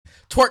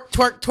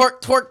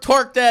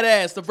Twerk that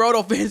ass. The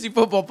Broto Fantasy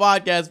Football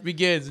Podcast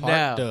begins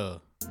now.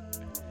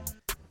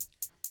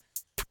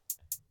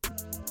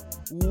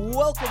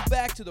 Welcome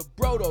back to the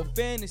Broto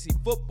Fantasy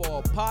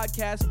Football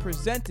Podcast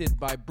presented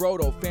by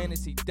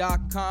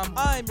BrotoFantasy.com.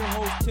 I am your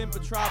host, Tim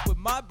Petrop, with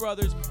my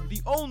brothers,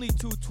 the only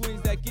two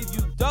twins that give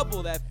you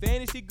double that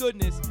fantasy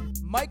goodness,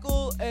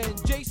 Michael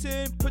and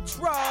Jason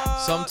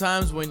Petrop.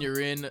 Sometimes when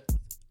you're in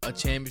a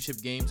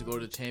championship game to go to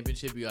the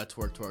championship, you got to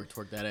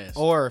twerk that ass.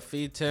 Or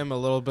feed Tim a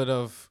little bit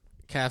of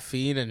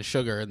caffeine and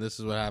sugar, and this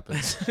is what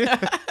happens.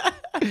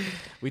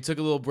 We took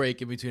a little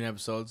break in between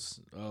episodes.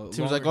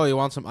 Tim's like, oh, you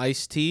want some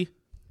iced tea?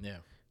 Yeah.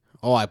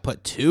 Oh, I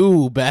put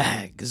 2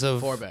 bags of...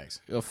 4 bags.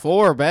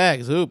 4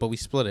 bags. Ooh, but we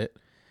split it.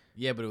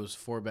 Yeah, but it was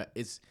 4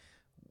 bags.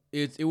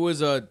 It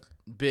was a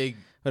big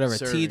Whatever.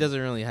 serving. Tea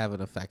doesn't really have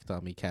an effect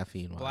on me,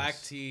 caffeine-wise.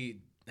 Black tea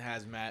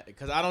has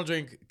because I don't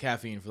drink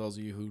caffeine, for those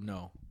of you who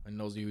know. And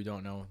those of you who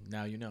don't know,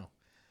 now you know.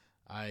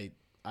 I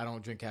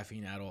don't drink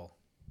caffeine at all.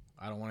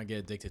 I don't want to get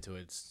addicted to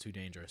it. It's too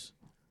dangerous.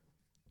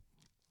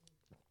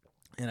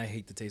 And I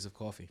hate the taste of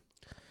coffee.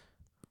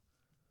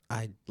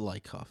 I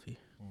like coffee,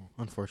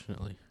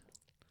 unfortunately.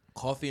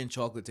 Coffee and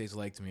chocolate taste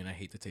alike to me, and I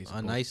hate the taste of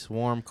both. A nice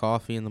warm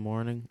coffee in the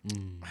morning.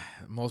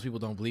 Most people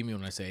don't believe me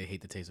when I say I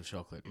hate the taste of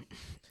chocolate.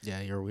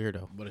 Yeah, you're a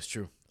weirdo. But it's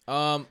true.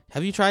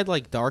 Have you tried,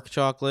 like, dark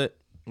chocolate?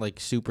 Like,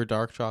 super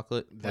dark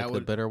chocolate? That the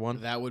bitter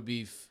one? That would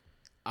be...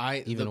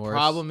 Even the worse.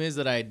 problem is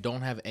that I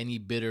don't have any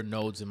bitter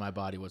nodes in my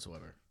body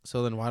whatsoever.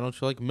 So then why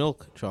don't you like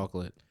milk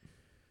chocolate?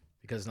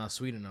 Because it's not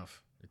sweet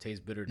enough. It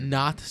tastes bitter. to me.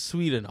 Not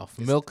sweet enough.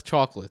 Milk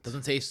chocolate.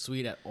 Doesn't taste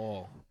sweet at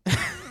all.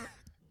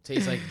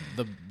 Tastes like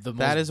the most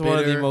That is bitter, one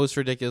of the most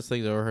ridiculous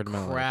things I've ever heard in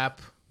my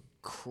life.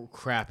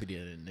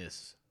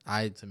 Crappiness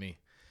to me.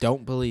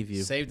 Don't believe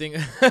you. Same thing.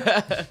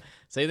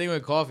 Same thing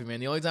with coffee, man.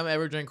 The only time I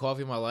ever drank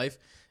coffee in my life,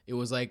 it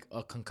was like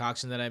a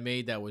concoction that I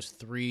made that was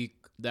 2/3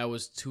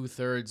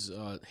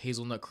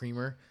 hazelnut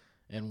creamer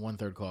and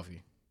 1/3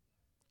 coffee.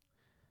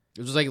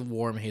 It was like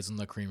warm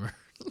hazelnut creamer.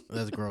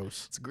 That's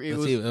gross. It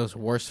was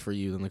worse for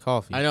you than the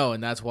coffee. I know,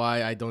 and that's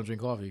why I don't drink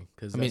coffee.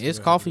 I mean, is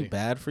coffee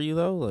bad for you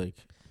though? Like,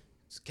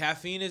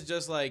 caffeine is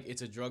just like,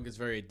 it's a drug that's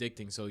very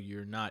addicting, so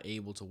you're not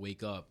able to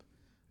wake up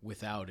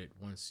without it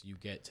once you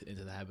get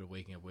into the habit of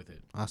waking up with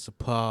it. I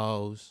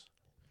suppose.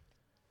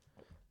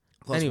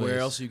 Plus, where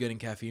else are you getting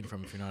caffeine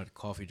from if you're not a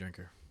coffee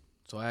drinker?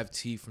 So I have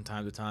tea from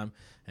time to time,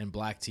 and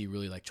black tea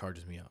really like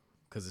charges me up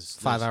because it's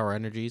 5-hour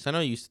energies. I know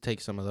you used to take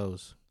some of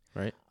those,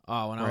 right?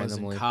 Oh, when I was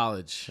in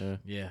college.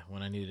 Yeah,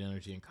 when I needed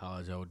energy in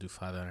college, I would do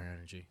 5-hour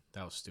energy.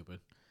 That was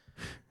stupid.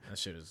 That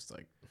shit is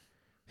like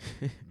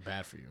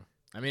bad for you.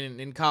 I mean,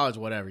 in college,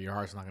 whatever, your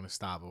heart's not going to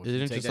stop.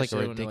 Isn't it just like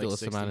a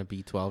ridiculous amount of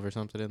B12 or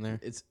something in there?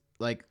 It's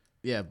like,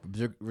 yeah,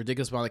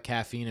 ridiculous amount of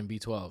caffeine and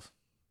B12.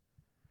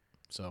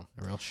 So,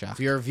 a real shock.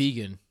 If you're a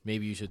vegan,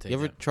 maybe you should take it.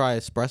 You ever try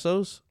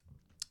espressos?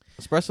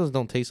 Espressos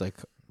don't taste like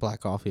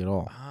black coffee at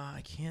all.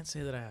 I can't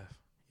say that I have.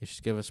 You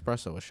should give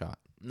espresso a shot.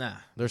 Nah.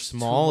 They're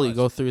small. You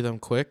go through them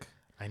quick.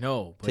 I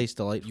know. But tastes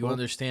delightful. You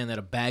understand that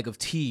a bag of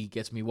tea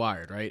gets me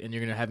wired, right? And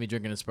you're going to have me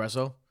drink an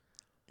espresso?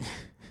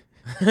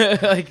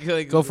 like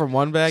go from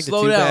 1 bag to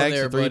 2 bags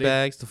to 3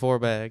 bags to 4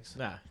 bags.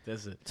 Nah,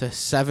 that's it. To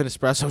 7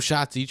 espresso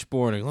shots each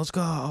morning. Let's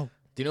go.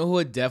 Do you know who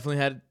had definitely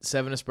had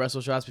 7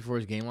 espresso shots before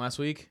his game last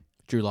week?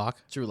 Drew Lock.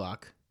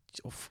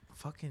 Oh,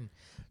 fucking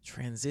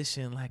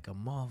transition like a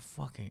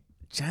motherfucking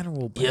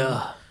general, bro.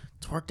 Yeah.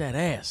 Twerk that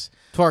ass.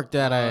 Twerk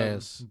that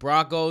ass.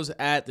 Broncos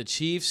at the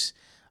Chiefs.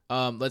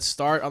 Let's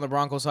start on the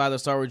Broncos side.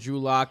 Let's start with Drew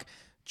Lock.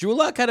 Drew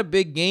Lock had a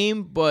big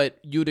game, but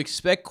you'd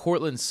expect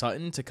Cortland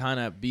Sutton to kind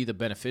of be the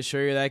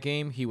beneficiary of that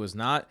game. He was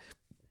not.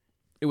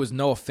 It was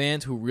Noah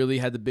Fant who really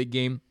had the big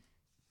game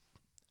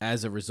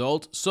as a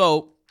result.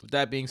 So, with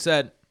that being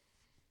said,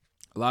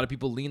 a lot of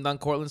people leaned on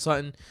Cortland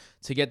Sutton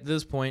to get to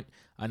this point.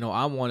 I know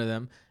I'm one of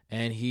them.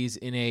 And he's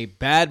in a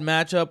bad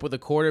matchup with a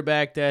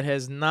quarterback that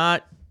has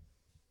not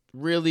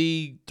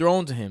really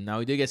thrown to him. Now,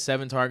 he did get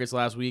 7 targets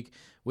last week,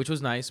 which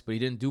was nice, but he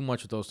didn't do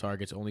much with those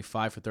targets, only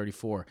 5 for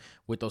 34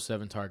 with those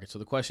 7 targets. So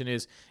the question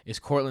is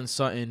Cortland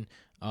Sutton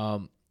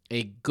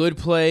a good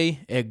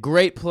play, a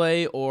great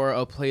play, or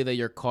a play that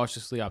you're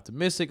cautiously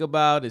optimistic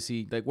about? Is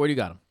he, like, where do you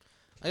got him?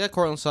 I got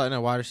Cortland Sutton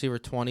at wide receiver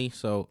 20,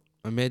 so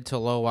a mid to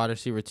low wide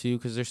receiver 2,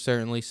 because there's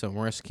certainly some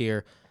risk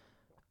here.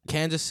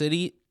 Kansas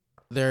City,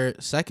 their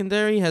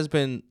secondary has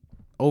been,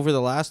 over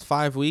the last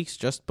 5 weeks,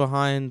 just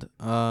behind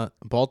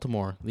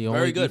Baltimore, the only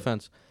very good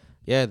defense.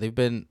 Yeah, they've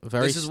been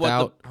very stout. This is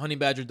what the Honey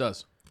Badger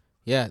does.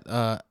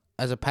 Yeah,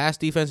 as a pass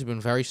defense, they've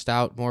been very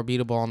stout, more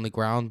beatable on the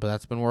ground, but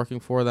that's been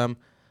working for them.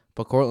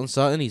 But Cortland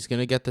Sutton, he's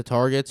going to get the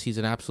targets. He's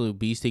an absolute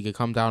beast. He could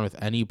come down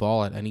with any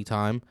ball at any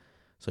time.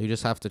 So you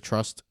just have to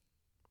trust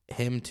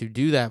him to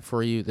do that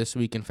for you this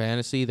week in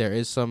fantasy. There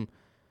is some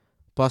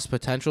bust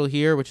potential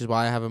here, which is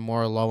why I have him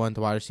more low-end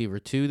wide receiver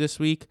 2 this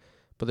week.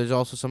 But there's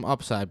also some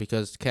upside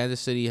because Kansas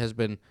City has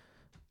been,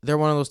 they're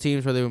one of those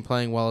teams where they've been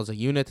playing well as a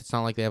unit. It's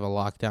not like they have a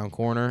lockdown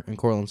corner. And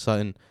Cortland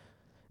Sutton,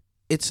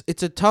 it's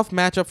a tough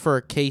matchup for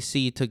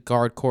KC to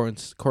guard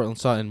Cortland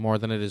Sutton more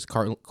than it is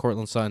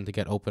Cortland Sutton to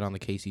get open on the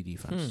KC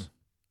defense.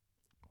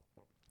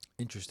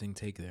 Interesting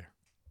take there.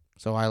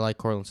 So I like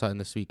Cortland Sutton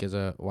this week as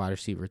a wide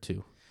receiver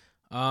too.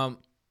 Noah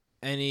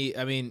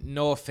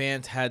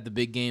Fant had the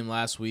big game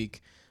last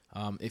week.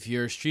 If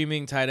you're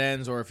streaming tight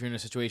ends, or if you're in a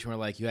situation where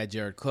like you had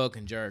Jared Cook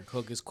and Jared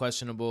Cook is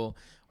questionable,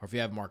 or if you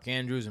have Mark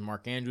Andrews and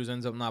Mark Andrews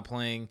ends up not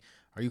playing,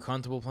 are you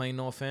comfortable playing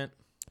Noah Fant?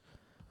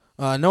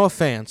 No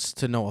offense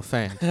to Noah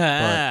Fant.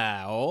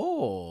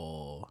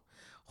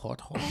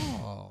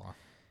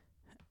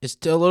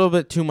 It's a little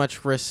bit too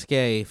much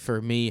risque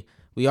for me.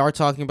 We are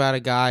talking about a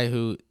guy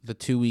who the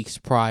 2 weeks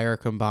prior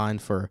combined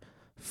for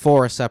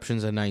 4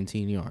 receptions and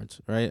 19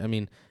 yards, right? I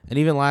mean, and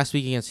even last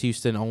week against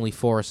Houston, only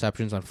 4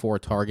 receptions on 4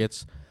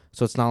 targets.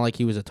 So it's not like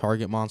he was a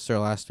target monster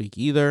last week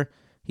either.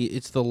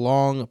 It's the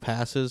long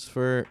passes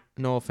for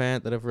Noah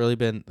Fant that have really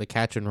been the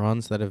catch and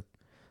runs that have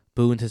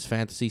booned his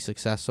fantasy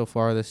success so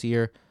far this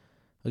year.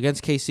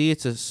 Against KC,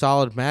 it's a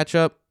solid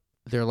matchup.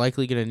 They're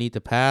likely going to need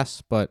to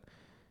pass, but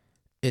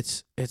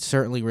it's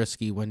certainly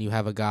risky when you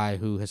have a guy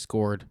who has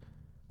scored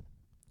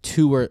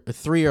 2 or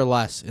 3 or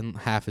less in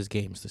half his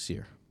games this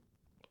year.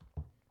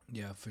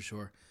 Yeah, for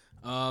sure.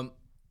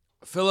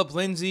 Philip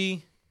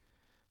Lindsay,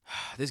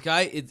 this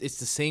guy, it's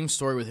the same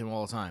story with him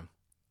all the time.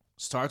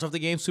 Starts off the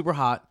game super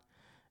hot,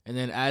 and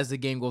then as the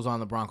game goes on,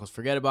 the Broncos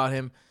forget about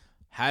him.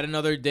 Had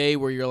another day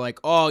where you're like,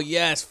 oh,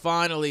 yes,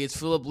 finally, it's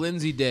Philip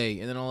Lindsay day.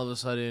 And then all of a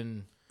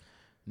sudden,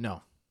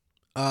 no.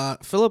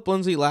 Philip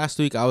Lindsay, last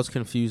week, I was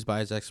confused by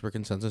his expert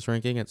consensus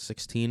ranking at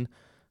 16.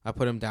 I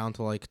put him down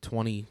to like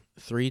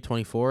 23,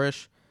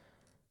 24-ish.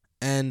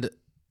 And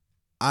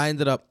I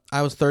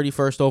was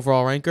 31st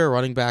overall ranker.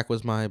 Running back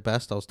was my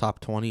best. I was top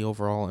 20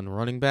 overall in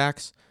running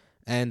backs.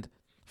 And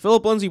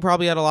Philip Lindsay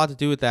probably had a lot to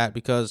do with that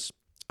because,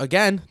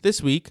 again,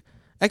 this week,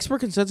 expert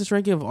consensus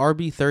ranking of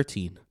RB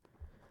 13.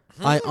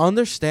 I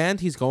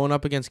understand he's going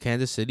up against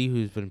Kansas City,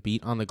 who's been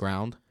beat on the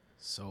ground.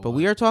 But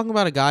we are talking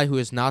about a guy who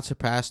has not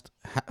surpassed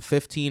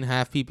 15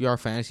 half PPR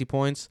fantasy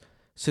points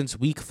since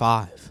week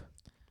 5.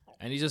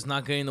 And he's just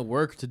not getting the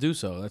work to do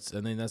so. That's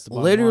the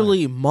bottom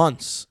literally line.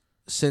 Months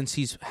since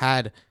he's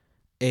had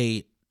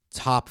a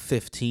top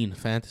 15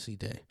 fantasy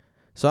day.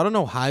 So I don't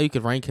know how you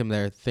could rank him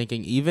there,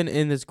 thinking even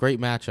in this great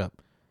matchup.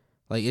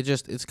 Like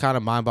it's kind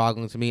of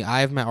mind-boggling to me.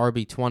 I have him at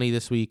RB20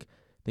 this week.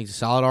 I think he's a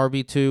solid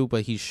RB2,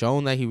 but he's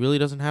shown that he really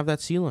doesn't have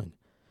that ceiling.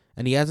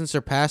 And he hasn't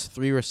surpassed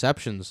 3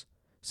 receptions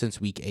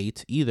since week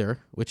 8 either,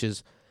 which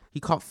is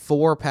he caught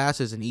 4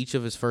 passes in each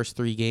of his first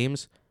 3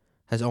 games,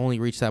 has only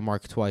reached that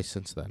mark twice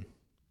since then.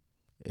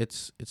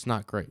 It's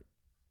not great.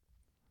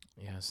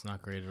 Yeah, it's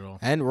not great at all.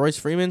 And Royce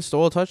Freeman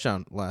stole a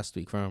touchdown last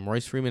week from him.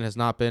 Royce Freeman has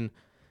not been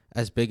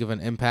as big of an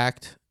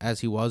impact as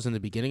he was in the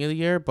beginning of the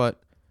year,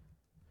 but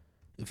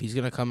if he's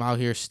going to come out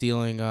here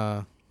stealing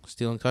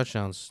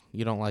touchdowns,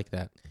 you don't like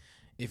that.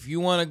 If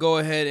you want to go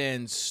ahead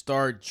and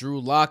start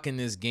Drew Lock in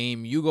this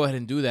game, you go ahead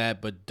and do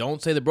that, but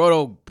don't say the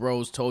Brodo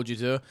Bros told you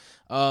to.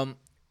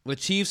 The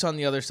Chiefs on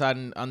the other side,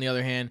 and on the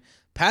other hand,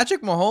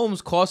 Patrick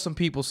Mahomes cost some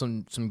people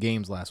some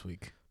games last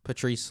week.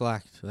 Patrice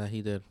slacked that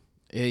he did.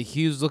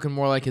 He was looking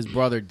more like his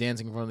brother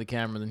dancing in front of the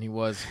camera than he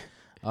was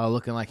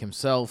looking like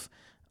himself.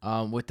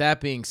 With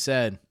that being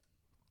said,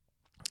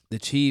 the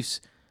Chiefs,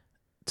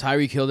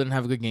 Tyreek Hill didn't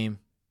have a good game.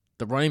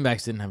 The running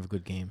backs didn't have a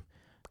good game.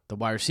 The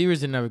wide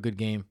receivers didn't have a good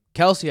game.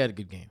 Kelsey had a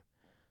good game.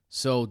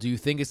 So do you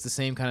think it's the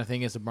same kind of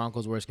thing as the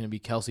Broncos where it's going to be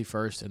Kelsey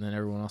first and then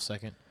everyone else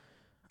second?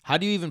 How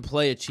do you even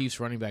play a Chiefs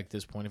running back at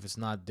this point if it's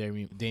not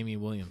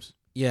Damian Williams?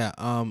 Yeah,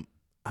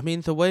 I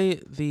mean, the way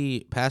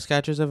the pass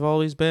catchers have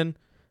always been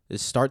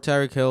is start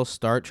Tyreek Hill,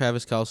 start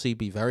Travis Kelsey,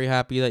 be very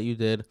happy that you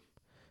did.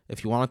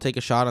 If you want to take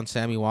a shot on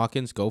Sammy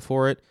Watkins, go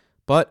for it.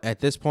 But at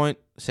this point,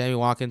 Sammy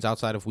Watkins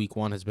outside of week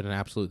 1 has been an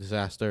absolute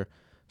disaster.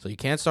 So you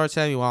can't start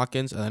Sammy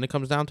Watkins, and then it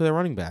comes down to the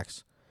running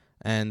backs.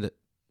 And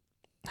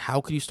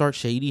how could you start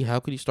Shady? How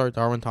could you start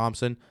Darwin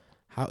Thompson?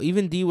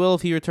 Even D. Will,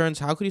 if he returns,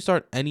 how could you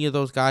start any of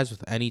those guys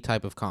with any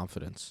type of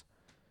confidence?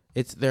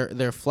 It's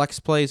their flex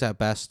plays at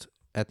best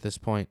at this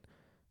point.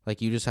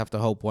 Like, you just have to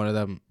hope one of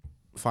them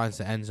finds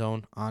the end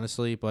zone,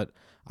 honestly. But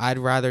I'd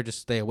rather just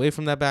stay away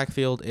from that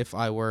backfield. If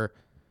I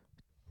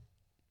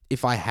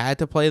had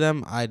to play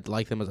them, I'd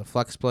like them as a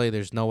flex play.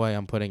 There's no way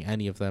I'm putting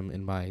any of them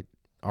in my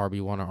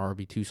RB1 or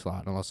RB2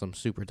 slot unless I'm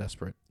super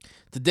desperate.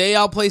 The day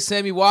I'll play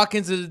Sammy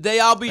Watkins is the day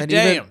I'll be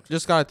damned.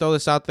 Just got to throw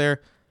this out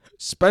there.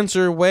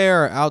 Spencer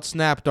Ware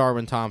outsnapped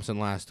Darwin Thompson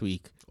last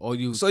week.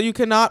 So you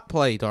cannot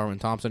play Darwin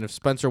Thompson if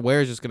Spencer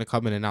Ware is just going to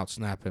come in and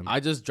outsnap him. I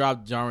just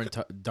dropped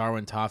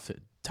Darwin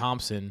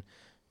Thompson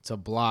to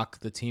block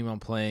the team I'm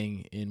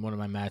playing in one of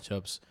my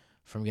matchups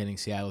from getting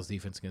Seattle's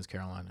defense against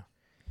Carolina.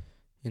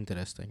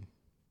 Interesting.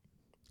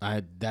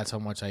 That's how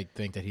much I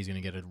think that he's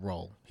going to get a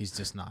role. He's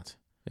just not.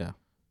 Yeah.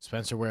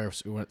 Spencer Ware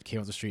came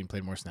off the street and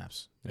played more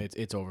snaps.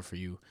 It's over for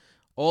you.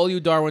 All you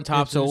Darwin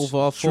Thompson It's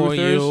over for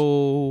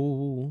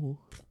you.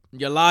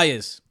 You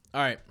liars.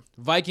 All right.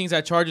 Vikings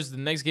at Chargers, the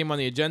next game on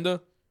the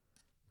agenda.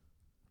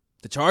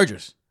 The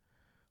Chargers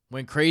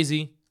went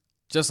crazy,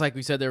 just like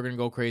we said they were going to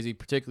go crazy,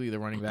 particularly the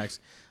running backs.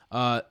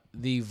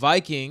 The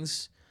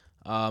Vikings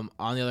on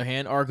the other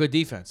hand, are a good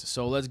defense.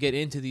 So let's get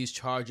into these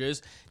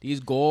Chargers.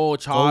 These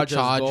Chargers,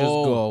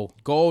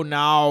 go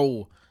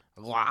now.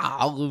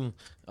 Wow.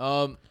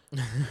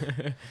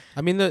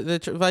 I mean,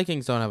 the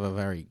Vikings don't have a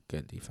very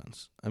good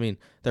defense. I mean,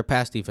 their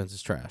pass defense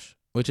is trash,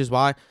 which is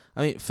why,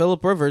 I mean,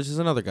 Phillip Rivers is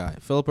another guy.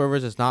 Phillip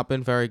Rivers has not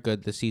been very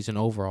good this season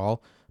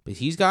overall, but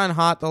he's gotten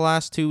hot the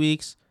last 2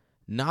 weeks.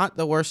 Not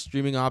the worst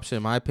streaming option,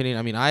 in my opinion.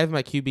 I mean, I have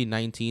my QB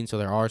 19, so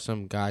there are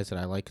some guys that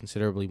I like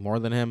considerably more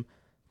than him.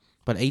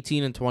 But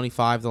 18 and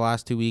 25 the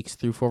last 2 weeks,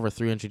 threw for over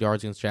 300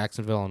 yards against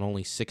Jacksonville on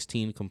only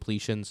 16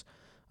 completions.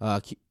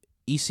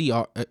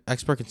 ECR,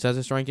 expert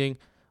consensus ranking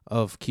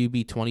of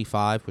QB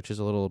 25, which is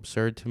a little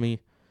absurd to me.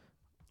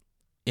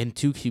 In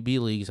 2 QB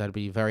leagues, I'd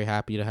be very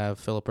happy to have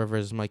Phillip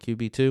Rivers as my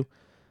QB too.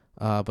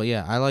 But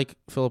yeah, I like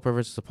Phillip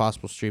Rivers as a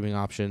possible streaming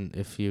option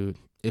if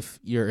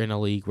you're in a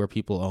league where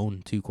people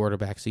own 2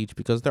 quarterbacks each,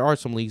 because there are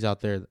some leagues out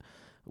there that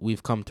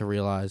we've come to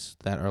realize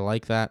that are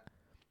like that.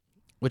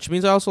 Which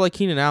means I also like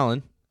Keenan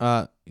Allen.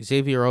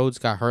 Xavier Rhodes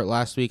got hurt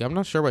last week. I'm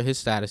not sure what his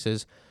status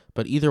is,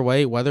 but either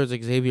way, whether it's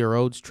Xavier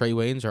Rhodes, Trey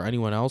Waynes, or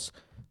anyone else,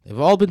 they've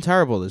all been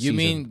terrible this season. You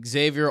mean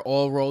Xavier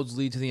all roads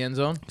lead to the end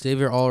zone?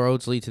 Xavier all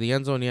roads lead to the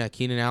end zone. Yeah,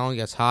 Keenan Allen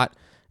gets hot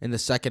in the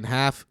second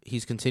half.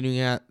 He's continuing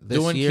at this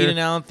doing year. Keenan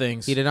Allen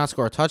things. He did not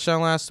score a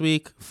touchdown last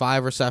week.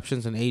 5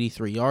 receptions and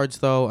 83 yards,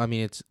 though. I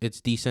mean,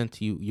 it's decent.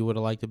 You would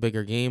have liked a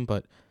bigger game,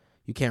 but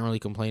you can't really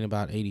complain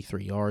about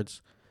 83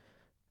 yards.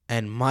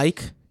 And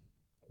Mike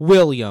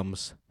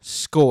Williams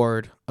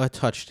scored a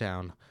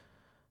touchdown.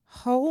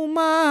 Oh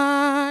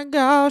my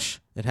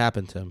gosh. It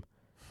happened to him.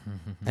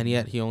 And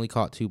yet he only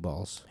caught 2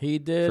 balls. He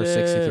did for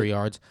 63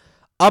 yards.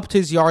 Upped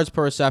his yards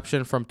per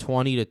reception from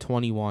 20 to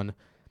 21.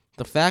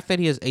 The fact that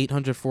he has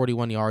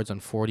 841 yards on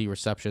 40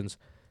 receptions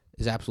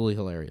is absolutely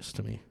hilarious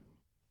to me.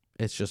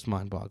 It's just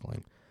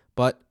mind-boggling.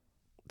 But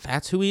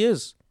that's who he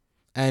is.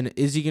 And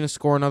is he going to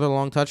score another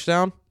long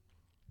touchdown?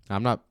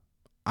 I'm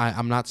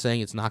not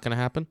saying it's not going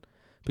to happen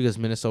because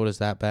Minnesota's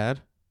that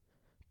bad.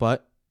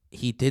 But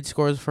he did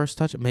score his first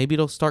touch. Maybe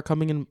it'll start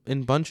coming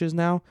in bunches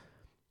now.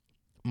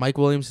 Mike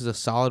Williams is a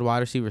solid wide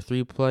receiver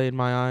 3 play in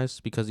my eyes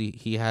because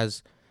he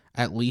has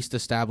at least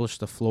established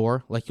the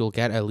floor. Like, you'll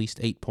get at least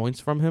 8 points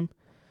from him.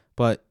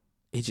 But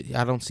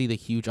I don't see the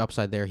huge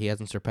upside there. He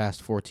hasn't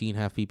surpassed 14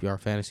 half PPR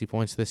fantasy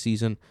points this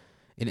season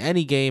in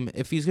any game.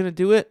 If he's going to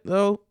do it,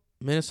 though,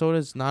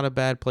 Minnesota's not a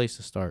bad place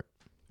to start.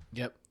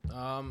 Yep.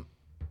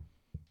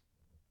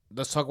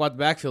 Let's talk about the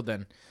backfield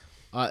then.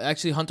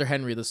 Actually, Hunter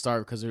Henry, let's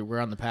start because we're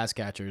on the pass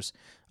catchers.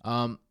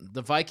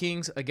 The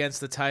Vikings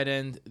against the tight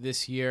end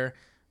this year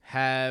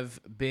have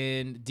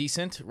been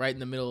decent, right in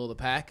the middle of the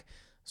pack.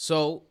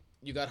 So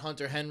you got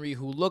Hunter Henry,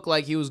 who looked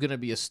like he was going to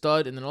be a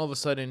stud, and then all of a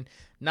sudden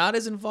not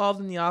as involved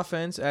in the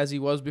offense as he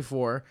was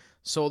before.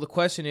 So the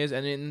question is,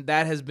 and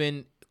that has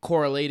been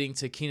correlating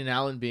to Keenan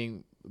Allen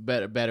being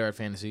better at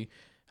fantasy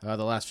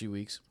the last few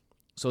weeks.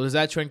 So does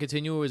that trend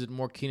continue, or is it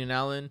more Keenan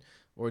Allen,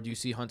 or do you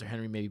see Hunter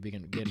Henry maybe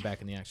getting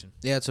back in the action?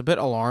 Yeah, it's a bit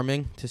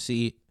alarming to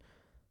see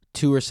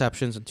 2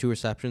 receptions and 2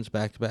 receptions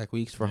back-to-back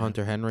weeks for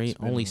Hunter Henry.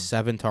 Only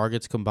 7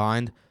 targets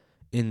combined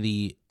in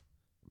the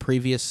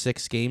previous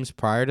 6 games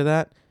prior to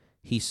that.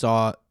 He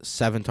saw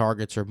 7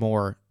 targets or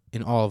more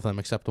in all of them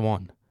except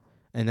 1.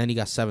 And then he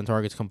got 7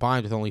 targets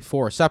combined with only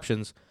 4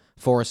 receptions.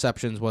 4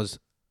 receptions was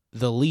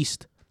the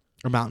least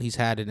amount he's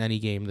had in any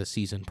game this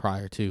season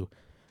prior to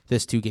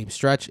this 2-game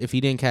stretch. If he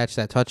didn't catch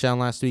that touchdown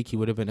last week, he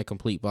would have been a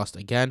complete bust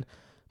again.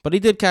 But he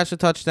did catch a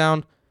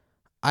touchdown.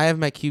 I have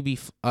my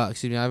I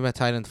have my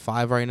tight end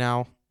 5 right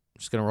now. I'm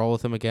just going to roll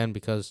with him again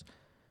because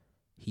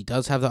he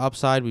does have the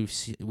upside.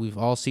 We've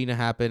all seen it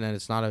happen, and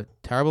it's not a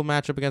terrible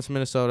matchup against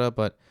Minnesota,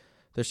 but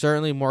they're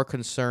certainly more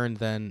concerned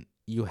than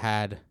you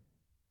had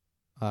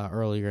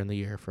earlier in the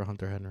year for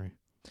Hunter Henry.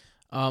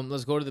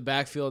 Let's go to the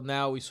backfield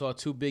now. We saw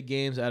 2 big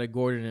games out of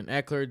Gordon and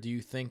Eckler. Do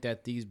you think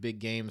that these big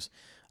games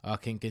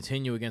can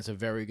continue against a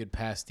very good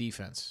pass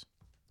defense?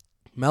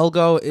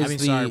 Melgo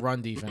is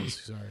run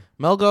defense. Sorry.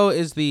 Melgo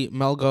is the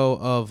Melgo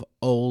of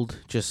old,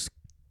 just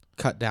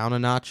cut down a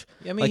notch.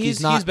 Yeah, I mean, he's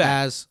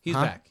back.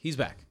 He's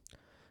back.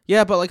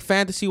 Yeah, but like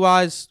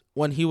fantasy-wise,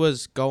 when he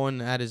was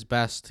going at his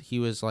best, he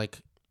was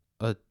like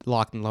a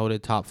locked and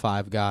loaded top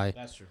 5 guy.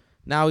 That's true.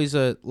 Now he's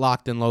a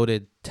locked and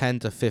loaded 10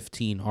 to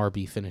 15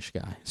 RB finish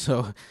guy.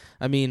 So,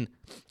 I mean,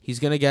 he's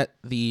going to get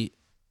the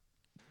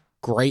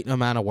great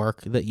amount of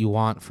work that you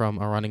want from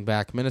a running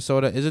back.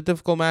 Minnesota is a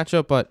difficult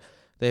matchup, but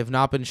they have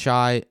not been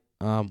shy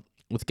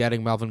with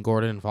getting Melvin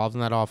Gordon involved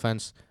in that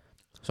offense.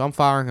 So I'm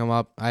firing him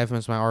up. I have him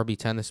as my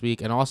RB10 this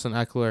week. And Austin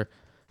Eckler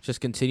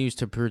just continues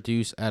to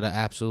produce at an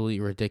absolutely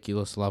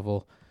ridiculous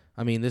level.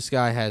 I mean, this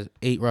guy has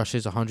 8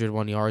 rushes,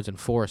 101 yards, and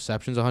 4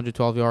 receptions,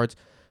 112 yards.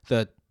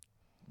 The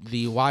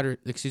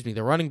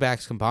running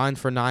backs combined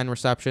for 9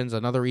 receptions.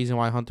 Another reason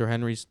why Hunter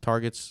Henry's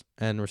targets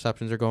and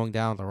receptions are going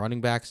down. The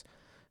running backs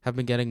have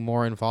been getting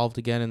more involved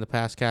again in the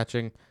pass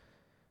catching.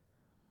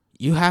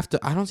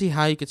 I don't see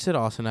how you could sit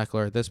Austin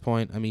Eckler at this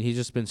point. I mean, he's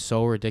just been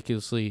so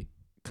ridiculously,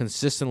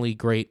 consistently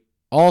great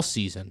all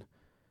season.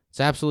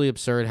 It's absolutely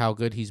absurd how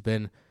good he's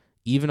been,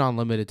 even on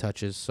limited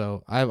touches.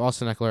 So I have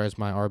Austin Eckler as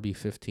my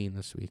RB15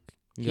 this week.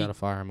 You got to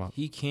fire him up.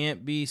 He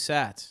can't be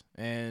sat.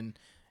 And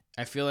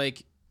I feel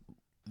like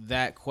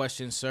that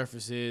question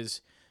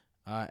surfaces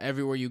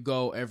everywhere you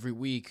go every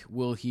week.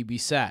 Will he be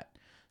sat?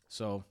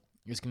 So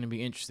it's going to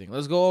be interesting.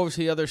 Let's go over to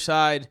the other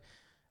side.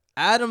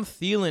 Adam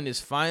Thielen is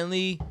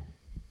finally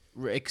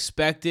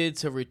expected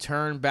to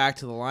return back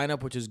to the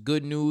lineup, which is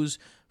good news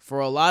for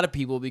a lot of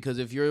people, because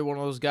if you're one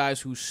of those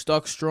guys who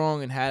stuck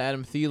strong and had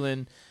Adam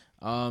Thielen,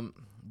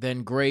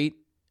 then great.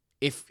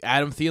 If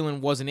Adam Thielen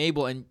wasn't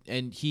able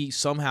and he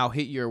somehow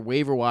hit your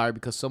waiver wire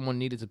because someone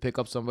needed to pick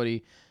up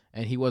somebody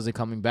and he wasn't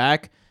coming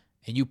back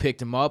and you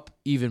picked him up,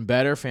 even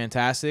better,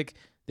 fantastic.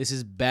 This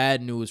is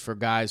bad news for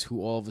guys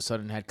who all of a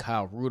sudden had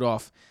Kyle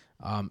Rudolph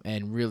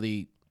and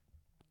really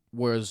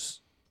was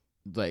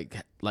like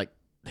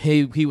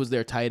he was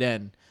their tight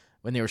end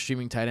when they were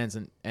streaming tight ends,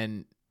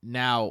 and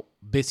now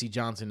Bissy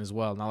Johnson as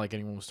well. Not like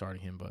anyone was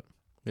starting him, but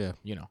Yeah.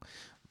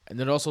 And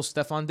then also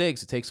Stephon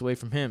Diggs, it takes away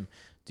from him.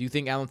 Do you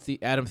think Adam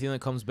Thielen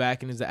comes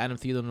back and is the Adam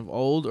Thielen of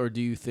old, or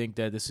do you think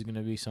that this is going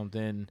to be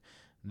something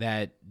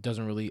that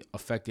doesn't really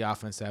affect the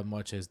offense that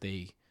much as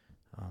they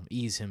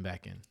ease him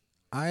back in?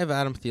 I have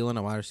Adam Thielen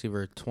at wide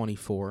receiver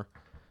 24.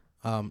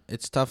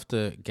 It's tough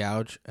to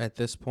gouge at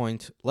this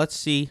point. Let's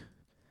see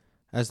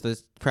as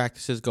the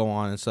practices go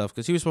on and stuff,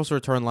 because he was supposed to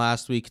return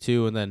last week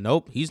too, and then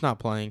nope, he's not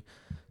playing.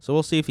 So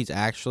we'll see if he's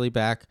actually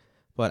back.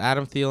 But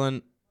Adam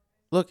Thielen,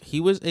 look, he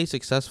was a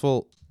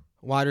successful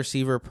wide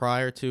receiver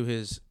prior to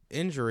his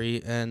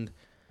injury, and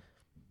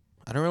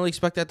I don't really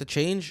expect that to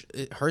change.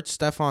 It hurts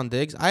Stephon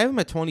Diggs. I have him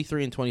at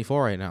 23 and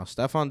 24 right now.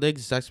 Stephon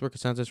Diggs' expert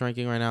consensus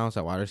ranking right now is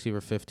at wide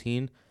receiver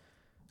 15.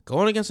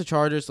 Going against the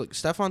Chargers, look,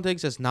 Stephon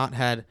Diggs has not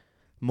had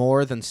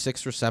more than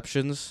 6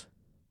 receptions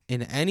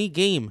in any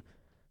game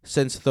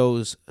since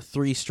those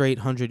 3 straight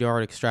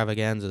 100-yard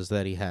extravaganzas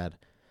that he had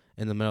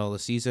in the middle of the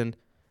season.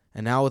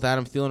 And now with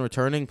Adam Thielen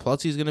returning,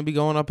 plus he's going to be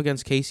going up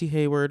against Casey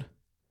Hayward.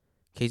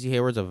 Casey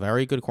Hayward's a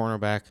very good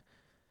cornerback.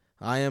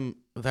 I am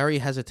very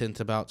hesitant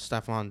about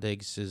Stephon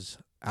Diggs'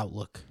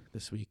 outlook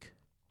this week.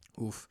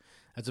 Oof,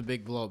 that's a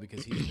big blow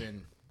because he's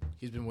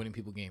been winning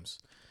people games.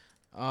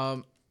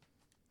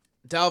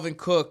 Dalvin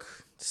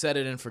Cook, set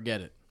it and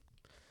forget it.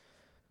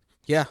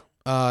 Yeah,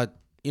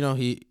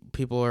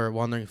 people are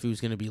wondering if he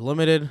was going to be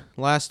limited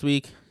last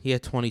week. He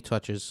had 20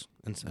 touches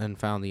and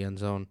found the end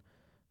zone.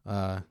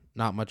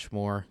 Not much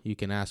more you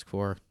can ask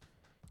for.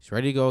 He's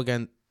ready to go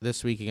again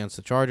this week against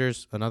the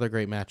Chargers. Another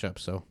great matchup,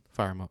 so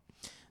fire him up.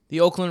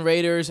 The Oakland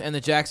Raiders and the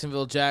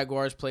Jacksonville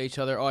Jaguars play each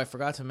other. Oh, I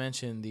forgot to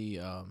mention the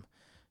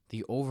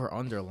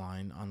over-under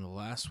line on the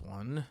last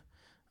one.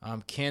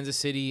 Kansas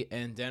City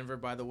and Denver,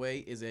 by the way,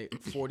 is a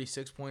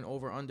 46-point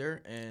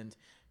over-under, and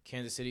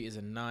Kansas City is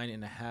a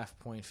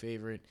 9.5-point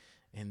favorite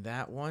in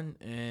that one.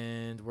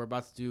 And we're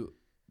about to do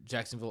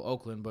Jacksonville,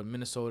 Oakland, but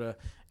Minnesota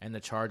and the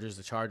Chargers.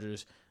 The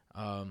Chargers,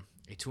 a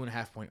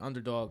 2.5-point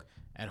underdog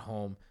at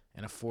home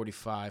and a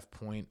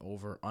 45-point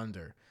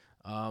over-under.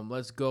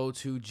 Let's go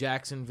to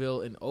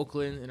Jacksonville and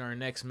Oakland in our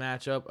next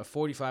matchup. A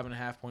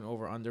 45.5-point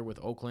over-under with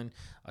Oakland,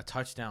 a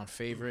touchdown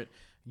favorite.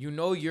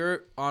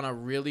 You're on a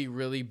really,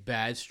 really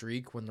bad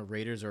streak when the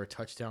Raiders are a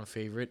touchdown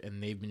favorite,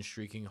 and they've been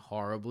streaking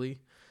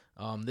horribly.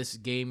 This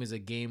game is a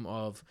game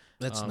of...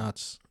 That's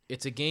nuts.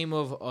 It's a game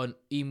of an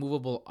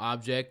immovable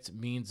object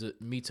meets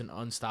an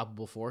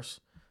unstoppable force.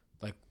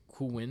 Like,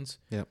 who wins?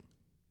 Yep.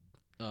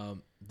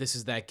 This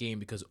is that game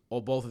because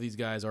both of these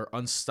guys are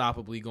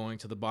unstoppably going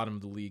to the bottom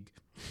of the league.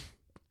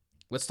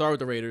 Let's start with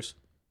the Raiders.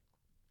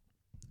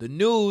 The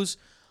news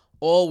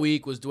all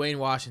week was Dwayne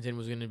Washington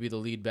was going to be the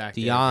lead back.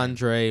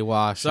 DeAndre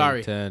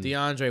Washington. Sorry,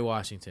 DeAndre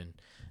Washington.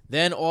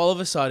 Then all of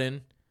a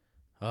sudden,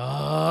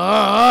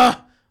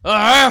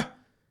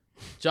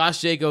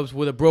 Josh Jacobs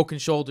with a broken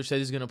shoulder said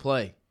he's going to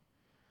play.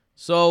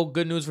 So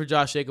good news for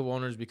Josh Jacobs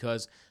owners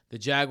because the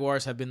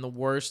Jaguars have been the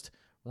worst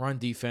run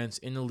defense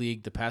in the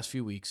league the past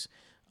few weeks,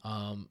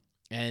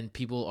 and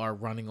people are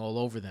running all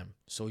over them.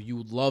 So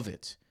you love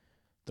it.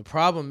 The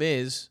problem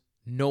is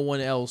no one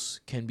else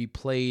can be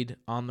played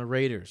on the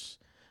Raiders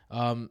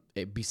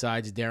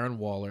besides Darren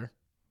Waller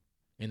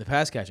in the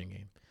pass-catching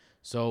game.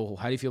 So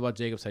how do you feel about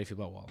Jacobs? How do you feel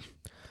about Waller?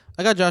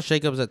 I got Josh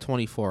Jacobs at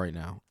 24 right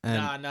now.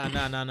 And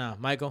Nah.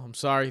 Michael, I'm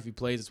sorry if he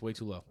plays. It's way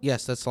too low.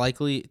 Yes, that's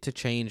likely to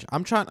change.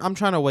 I'm trying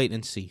to wait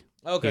and see.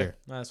 Okay,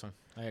 no, that's fine.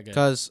 I get it.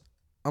 Because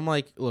I'm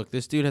like, look,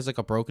 this dude has like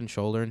a broken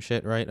shoulder and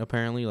shit, right?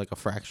 Apparently, like a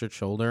fractured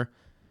shoulder.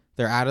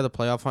 They're out of the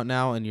playoff hunt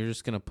now, and you're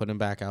just gonna put him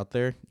back out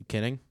there? You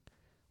kidding?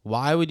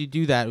 Why would you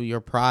do that with your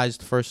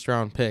prized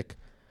first-round pick,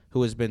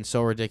 who has been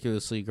so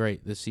ridiculously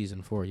great this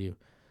season for you?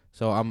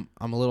 So I'm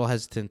a little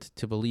hesitant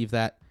to believe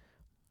that.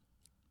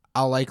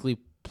 I'll likely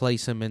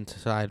place him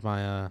inside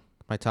my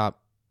my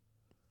top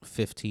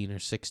 15 or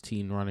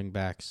 16 running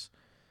backs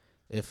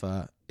if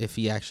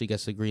he actually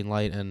gets the green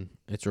light and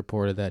it's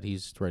reported that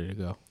he's ready to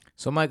go.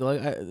 So Michael,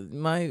 I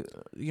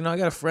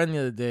got a friend the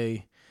other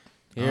day.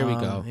 Here we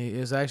go.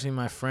 It's actually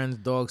my friend's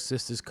dog's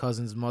sister's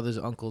cousin's mother's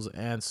uncle's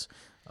aunt's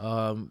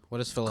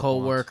what is Philip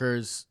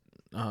co-workers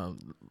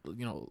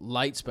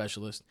light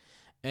specialist,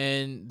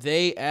 and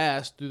they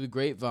asked through the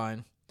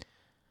grapevine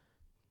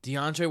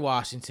DeAndre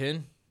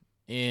Washington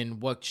in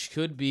what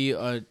should be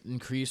an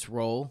increased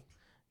role,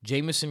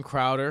 Jamison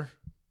Crowder,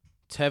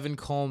 Tevin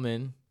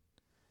Coleman,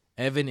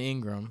 Evan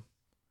Ingram,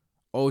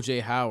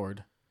 OJ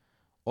Howard,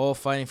 all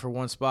fighting for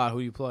one spot. Who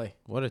do you play?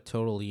 What a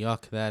total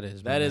yuck that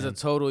is. That is a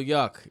total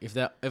yuck. If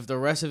the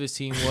rest of his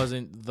team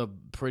wasn't the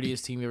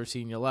prettiest team you've ever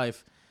seen in your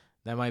life,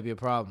 that might be a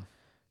problem.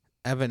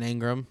 Evan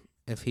Ingram,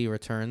 if he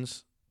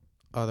returns.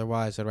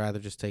 Otherwise, I'd rather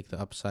just take the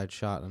upside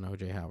shot on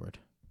OJ Howard.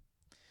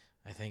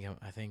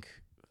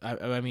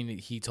 I mean,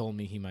 he told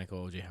me he might go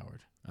OJ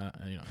Howard.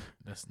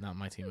 That's not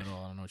my team at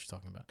all. I don't know what you're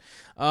talking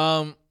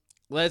about.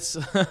 Let's.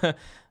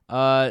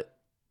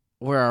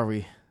 Where are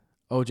we?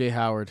 OJ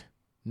Howard,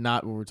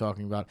 not what we're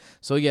talking about.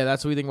 So yeah,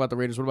 that's what we think about the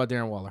Raiders. What about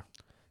Darren Waller?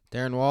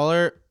 Darren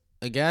Waller,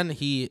 again,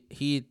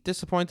 he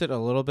disappointed a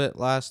little bit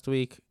last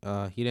week.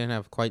 He didn't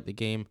have quite the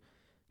game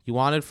you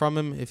wanted from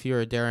him if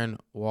you're a Darren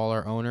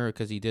Waller owner,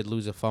 because he did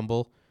lose a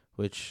fumble,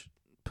 which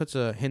puts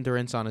a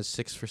hindrance on his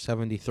 6 for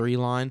 73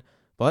 line.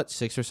 But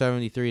 6 for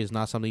 73 is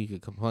not something you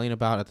could complain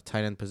about at the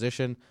tight end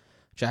position.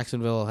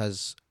 Jacksonville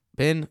has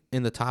been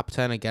in the top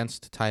 10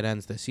 against tight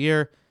ends this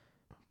year.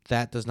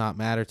 That does not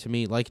matter to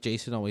me. Like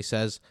Jason always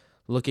says,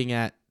 looking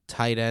at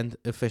tight end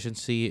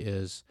efficiency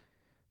is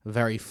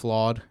very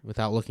flawed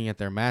without looking at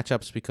their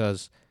matchups,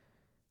 because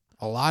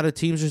a lot of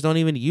teams just don't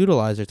even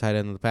utilize their tight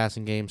end in the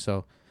passing game.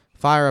 So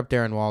fire up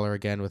Darren Waller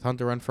again. With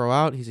Hunter Renfrow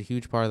out, he's a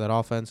huge part of that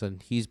offense,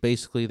 and he's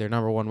basically their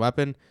number one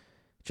weapon,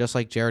 just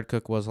like Jared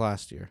Cook was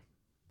last year.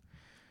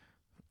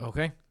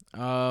 Okay.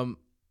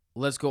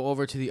 Let's go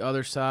over to the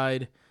other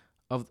side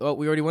of. Oh,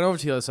 we already went over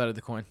to the other side of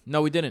the coin.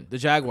 No, we didn't. The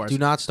Jaguars. Do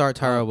not start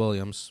Tyrell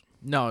Williams.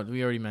 No,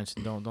 we already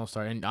mentioned. Don't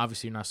start. And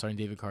obviously, you're not starting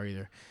David Carr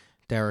either.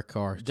 Derek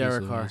Carr.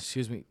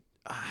 Excuse me.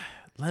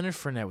 Leonard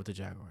Fournette with the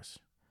Jaguars.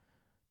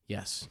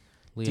 Yes.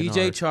 Leonard.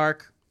 DJ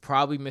Chark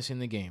probably missing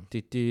the game.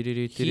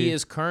 He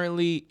is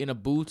currently in a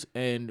boot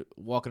and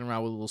walking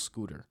around with a little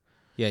scooter.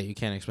 Yeah, you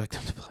can't expect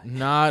him to play.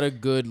 Not a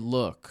good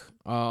look.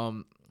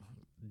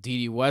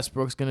 D.D.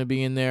 Westbrook's going to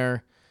be in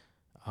there.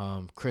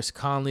 Chris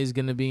Conley's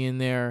going to be in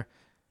there.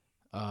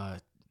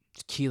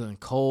 Keelan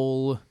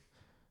Cole.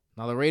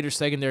 Now, the Raiders'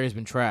 secondary has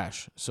been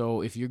trash.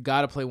 So, if you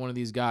got to play one of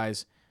these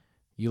guys,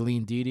 you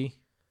lean D.D.?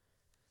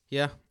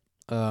 Yeah,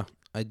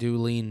 I do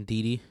lean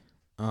D.D.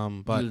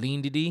 But you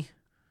lean D.D.?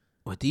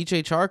 With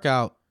DJ Chark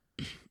out,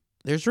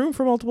 there's room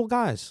for multiple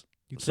guys.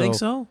 You think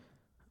so?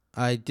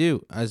 I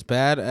do. As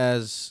bad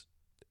as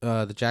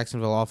the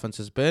Jacksonville offense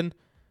has been,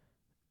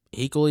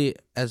 equally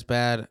as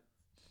bad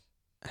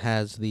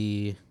has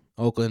the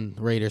Oakland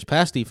Raiders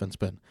pass defense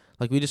been.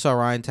 Like, we just saw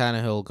Ryan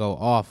Tannehill go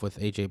off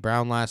with A.J.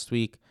 Brown last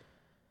week.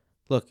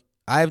 Look,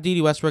 I have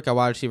D.D. Westbrook at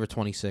wide receiver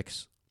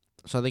 26.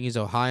 So I think he's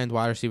a high-end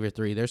wide receiver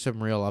 3. There's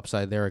some real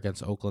upside there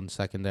against Oakland's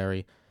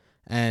secondary.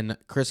 And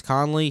Chris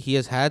Conley, he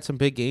has had some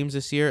big games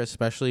this year,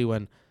 especially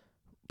when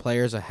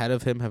players ahead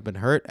of him have been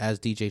hurt, as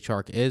DJ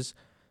Chark is.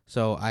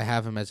 So I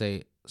have him as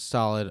a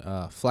solid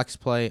flex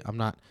play.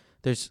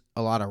 There's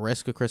a lot of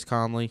risk with Chris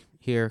Conley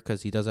here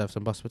because he does have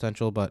some bust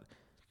potential. But,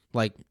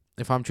 like,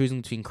 if I'm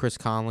choosing between Chris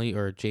Conley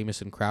or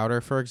Jamison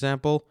Crowder, for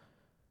example,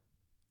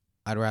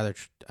 I'd rather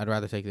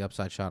take the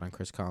upside shot on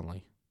Chris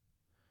Conley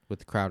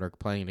with Crowder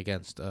playing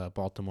against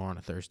Baltimore on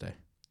a Thursday.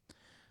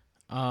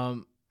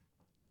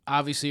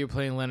 Obviously, you're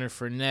playing Leonard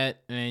Fournette,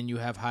 and you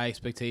have high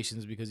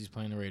expectations because he's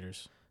playing the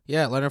Raiders.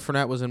 Yeah, Leonard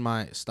Fournette was in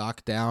my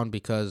stock down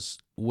because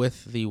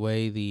with the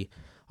way the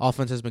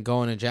offense has been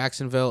going in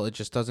Jacksonville, it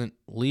just doesn't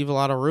leave a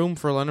lot of room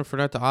for Leonard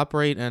Fournette to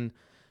operate, and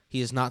he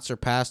has not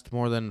surpassed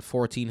more than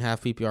 14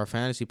 half PPR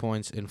fantasy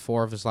points in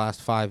 4 of his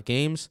last 5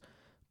 games.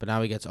 But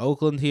now he gets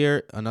Oakland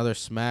here, another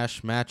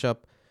smash matchup.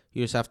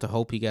 You just have to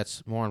hope he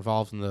gets more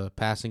involved in the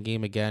passing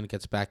game again,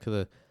 gets back to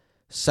the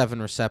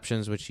 7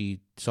 receptions, which he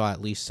saw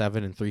at least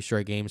 7 in 3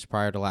 straight games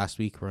prior to last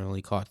week where he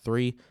only caught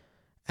 3,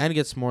 and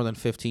gets more than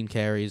 15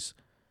 carries.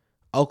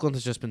 Oakland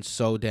has just been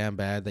so damn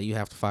bad that you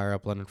have to fire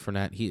up Leonard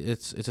Fournette.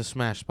 It's a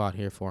smash spot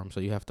here for him, so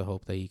you have to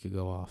hope that he could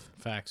go off.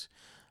 Facts.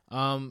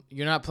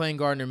 You're not playing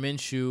Gardner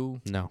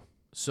Minshew. No.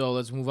 So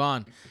let's move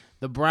on.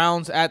 The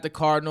Browns at the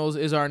Cardinals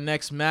is our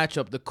next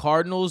matchup. The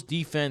Cardinals'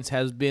 defense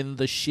has been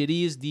the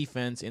shittiest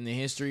defense in the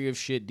history of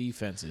shit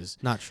defenses.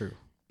 Not true.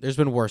 There's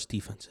been worse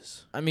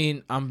defenses. I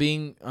mean, I'm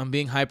being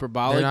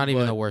hyperbolic. They're not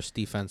even the worst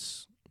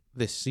defense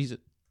this season.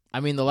 I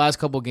mean, the last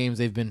couple games,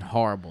 they've been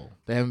horrible.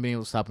 They haven't been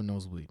able to stop a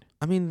nosebleed.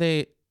 I mean,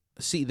 this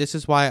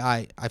is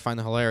why I find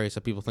it hilarious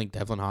that people think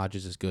Devlin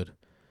Hodges is good.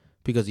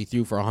 Because he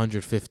threw for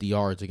 150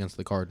 yards against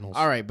the Cardinals.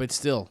 All right, but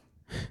still.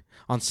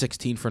 On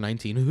 16 for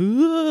 19.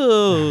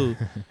 Ooh.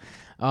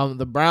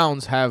 The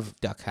Browns have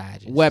Duck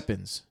Hodges.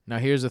 Weapons. Now,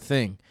 here's the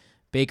thing.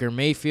 Baker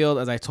Mayfield,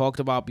 as I talked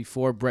about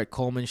before, Brett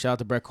Coleman, shout out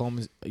to Brett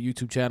Coleman's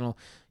YouTube channel.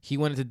 He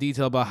went into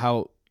detail about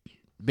how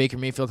Baker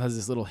Mayfield has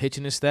this little hitch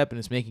in his step, and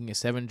it's making his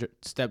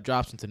 7-step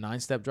drops into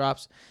 9-step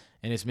drops,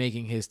 and it's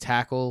making his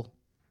tackle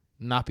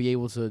not be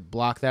able to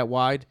block that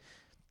wide,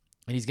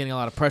 and he's getting a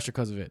lot of pressure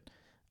because of it.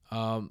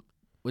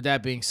 With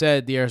that being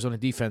said, the Arizona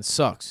defense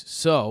sucks.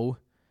 So,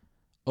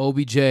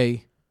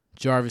 OBJ,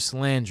 Jarvis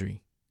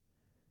Landry.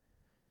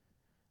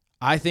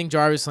 I think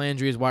Jarvis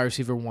Landry is wide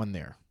receiver 1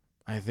 there.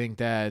 I think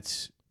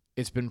that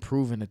it's been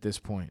proven at this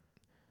point.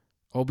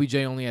 OBJ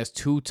only has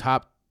 2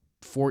 top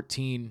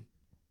 14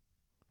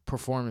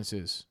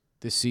 performances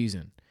this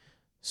season.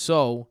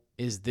 So,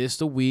 is this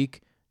the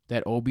week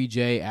that OBJ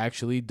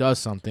actually does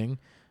something?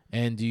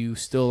 And do you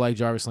still like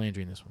Jarvis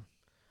Landry in this one?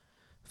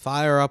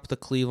 Fire up the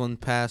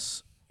Cleveland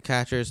pass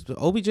catchers.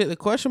 OBJ. The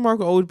question mark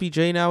with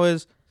OBJ now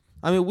is,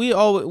 I mean,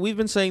 we've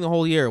been saying the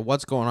whole year,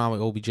 what's going on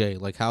with OBJ?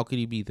 Like, how could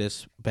he be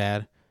this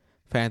bad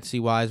fantasy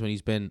wise when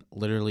he's been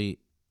literally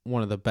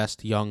one of the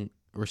best young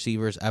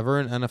receivers ever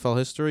in NFL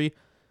history?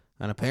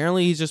 And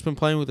apparently he's just been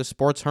playing with a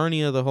sports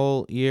hernia the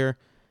whole year,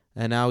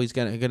 and now he's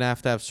gonna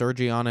have to have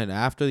surgery on it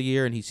after the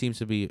year, and he seems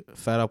to be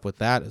fed up with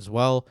that as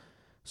well.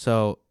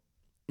 So,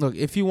 look,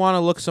 if you want to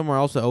look somewhere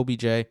else at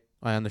OBJ,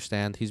 I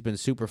understand. He's been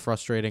super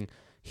frustrating.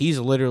 He's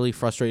literally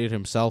frustrated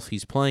himself.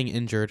 He's playing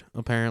injured,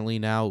 apparently,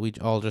 now. We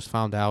all just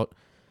found out.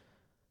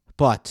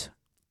 But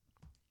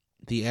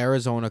the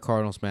Arizona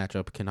Cardinals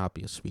matchup cannot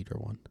be a sweeter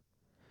one.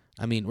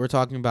 I mean, we're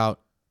talking about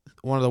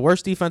one of the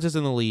worst defenses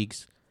in the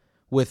leagues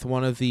with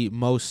one of the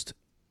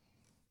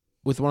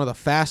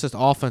fastest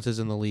offenses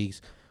in the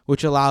leagues,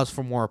 which allows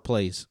for more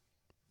plays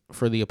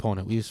for the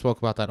opponent. We've spoke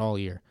about that all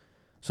year.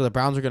 So the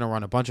Browns are going to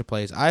run a bunch of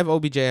plays. I have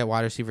OBJ at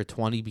wide receiver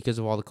 20 because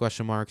of all the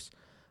question marks.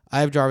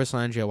 I have Jarvis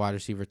Landry at wide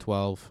receiver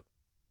 12.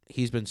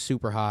 He's been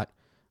super hot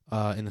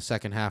in the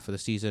second half of the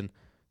season.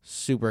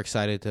 Super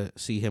excited to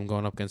see him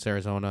going up against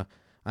Arizona.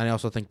 And I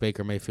also think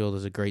Baker Mayfield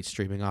is a great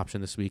streaming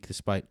option this week,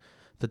 despite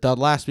the dud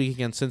last week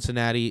against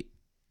Cincinnati.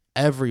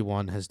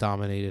 Everyone has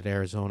dominated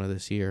Arizona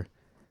this year.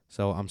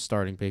 So I'm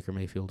starting Baker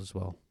Mayfield as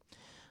well.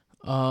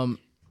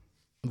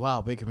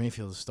 Wow, Baker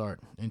Mayfield to start.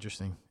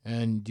 Interesting.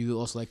 And do you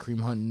also like Kareem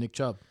Hunt and Nick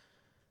Chubb?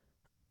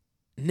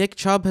 Nick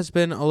Chubb has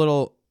been a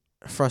little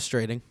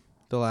frustrating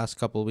the last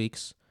couple of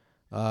weeks.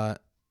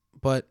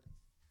 But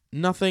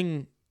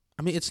nothing,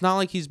 I mean, it's not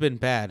like he's been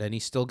bad and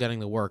he's still getting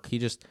the work. He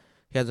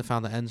hasn't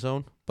found the end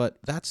zone. But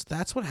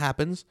that's what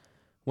happens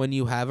when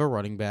you have a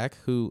running back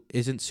who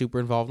isn't super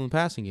involved in the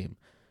passing game.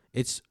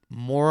 It's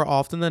more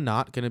often than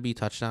not going to be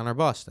touchdown or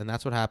bust. And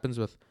that's what happens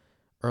with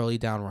early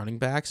down running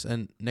backs.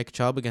 And Nick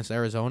Chubb against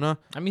Arizona.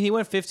 I mean, he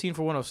went 15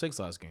 for 106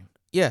 last game.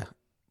 Yeah.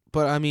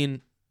 But, I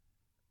mean,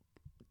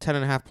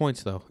 10.5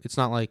 points, though. It's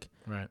not like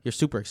you're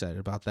super excited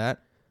about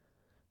that.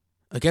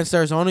 Against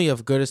Arizona, you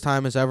have good as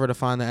time as ever to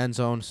find the end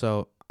zone.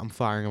 So I'm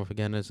firing him up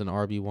again as an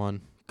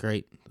RB1.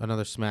 Great.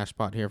 Another smash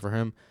spot here for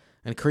him.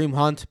 And Kareem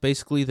Hunt,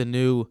 basically the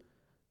new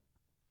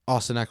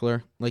Austin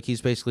Eckler. Like,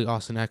 he's basically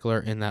Austin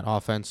Eckler in that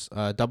offense.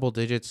 Double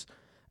digits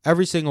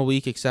every single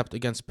week except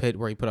against Pitt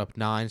where he put up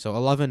 9. So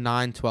 11,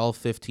 9, 12,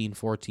 15,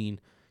 14.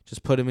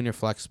 Just put him in your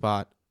flex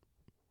spot.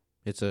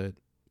 It's a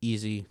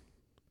easy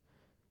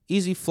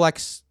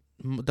flex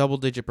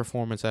double-digit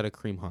performance out of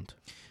Kareem Hunt.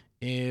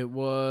 It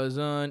was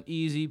an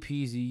easy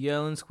peasy,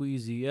 yelling,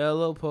 squeezy,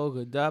 yellow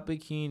polka dot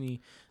bikini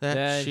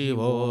that she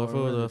wore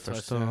for the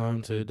first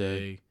time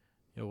today.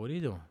 Yo, what are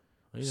you doing?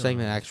 Saying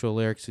the actual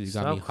lyrics, you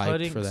got me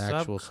hyped for the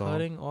actual song. Stop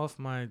cutting off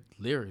my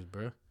lyrics,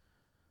 bro.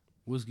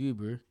 What's good,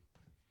 bro?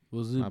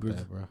 What's up,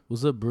 bro?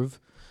 What's up, bro?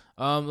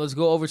 Let's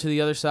go over to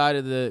the other side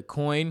of the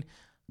coin.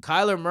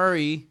 Kyler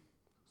Murray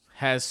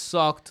has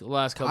sucked the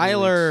last couple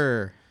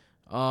of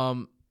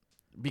weeks.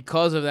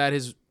 Because of that,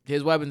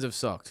 his weapons have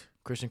sucked.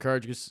 Christian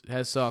Kirk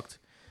has sucked.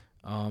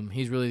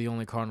 He's really the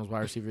only Cardinals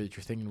wide receiver that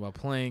you're thinking about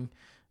playing.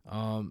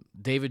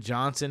 David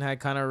Johnson had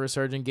kind of a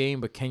resurgent game,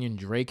 but Kenyon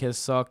Drake has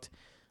sucked.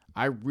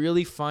 I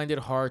really find it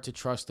hard to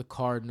trust the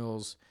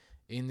Cardinals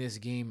in this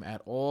game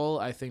at all.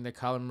 I think that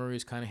Kyler Murray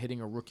is kind of hitting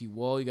a rookie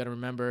wall. You got to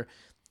remember,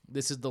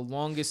 this is the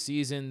longest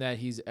season that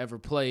he's ever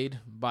played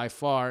by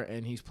far,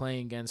 and he's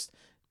playing against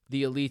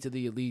the elite of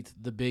the elite,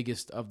 the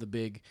biggest of the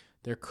big.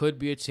 There could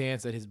be a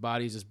chance that his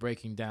body is just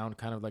breaking down,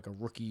 kind of like a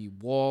rookie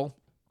wall.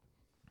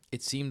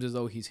 It seems as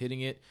though he's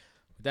hitting it.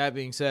 With that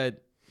being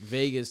said,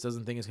 Vegas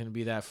doesn't think it's going to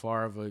be that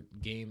far of a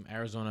game.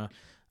 Arizona,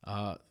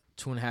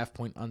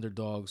 2.5-point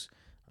underdogs.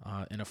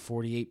 And a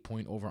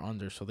 48-point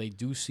over-under. So they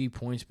do see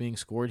points being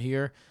scored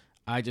here.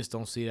 I just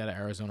don't see that at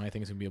Arizona. I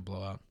think it's going to be a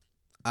blowout.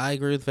 I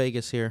agree with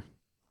Vegas here.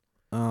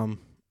 I'm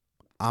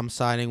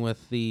siding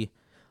with the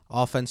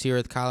offense here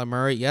with Kyler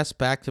Murray. Yes,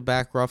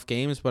 back-to-back rough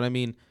games, but, I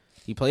mean,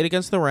 he played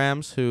against the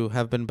Rams, who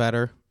have been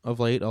better of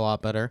late, a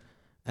lot better,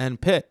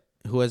 and Pitt,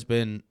 who has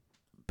been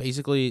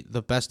basically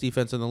the best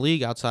defense in the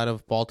league outside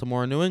of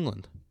Baltimore and New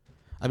England.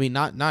 I mean,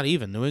 not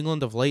even. New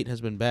England of late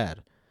has been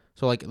bad.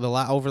 So, like,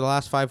 over the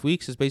last 5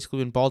 weeks, it's basically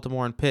been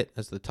Baltimore and Pitt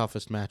as the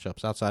toughest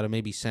matchups outside of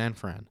maybe San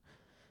Fran.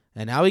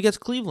 And now he gets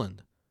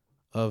Cleveland,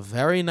 a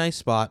very nice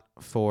spot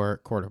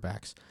for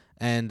quarterbacks.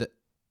 And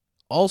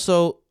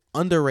also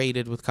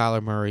underrated with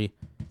Kyler Murray,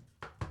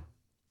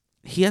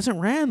 he hasn't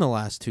ran the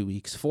last 2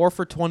 weeks. 4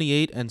 for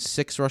 28 and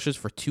 6 rushes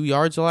for 2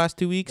 yards the last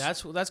 2 weeks.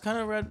 That's kind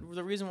of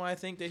the reason why I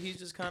think that he's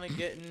just kind of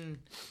getting,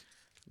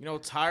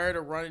 tired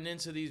of running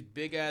into these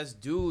big-ass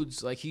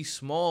dudes. Like, he's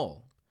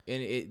small.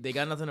 And they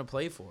got nothing to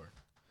play for.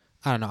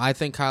 I don't know. I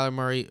think Kyler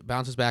Murray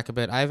bounces back a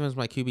bit. I have him as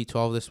my QB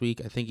 12 this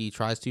week. I think he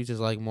tries to use his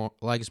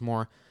legs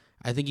more.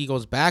 I think he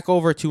goes back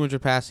over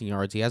 200 passing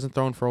yards. He hasn't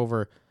thrown for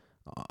over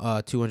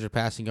 200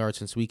 passing yards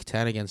since week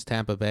 10 against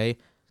Tampa Bay.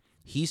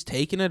 He's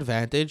taken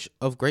advantage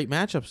of great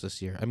matchups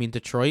this year. I mean,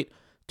 Detroit,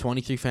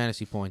 23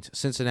 fantasy points.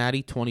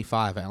 Cincinnati,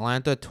 25.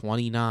 Atlanta,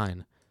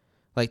 29.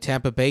 Like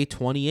Tampa Bay,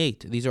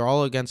 28. These are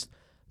all against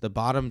the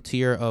bottom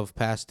tier of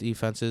past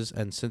defenses,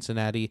 and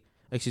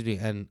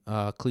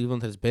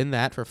Cleveland has been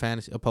that for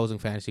opposing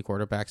fantasy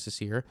quarterbacks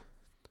this year.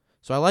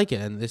 So I like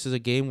it, and this is a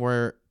game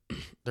where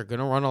they're going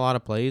to run a lot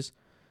of plays.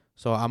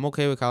 So I'm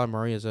okay with Kyler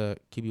Murray as a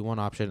QB1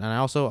 option. And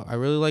I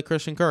really like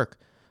Christian Kirk,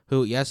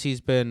 who, yes,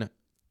 he's been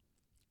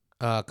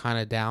kind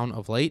of down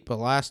of late, but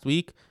last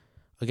week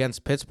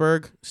against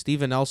Pittsburgh,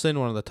 Steven Nelson,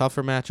 one of the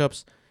tougher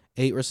matchups,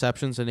 8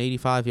 receptions and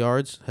 85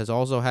 yards, has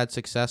also had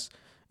success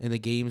in the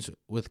games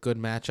with good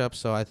matchups.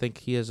 So I think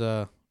he has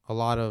a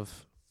lot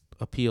of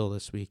appeal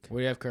this week. Where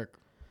do you have Kirk?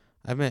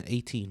 I'm at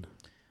 18.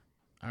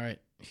 All right,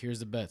 here's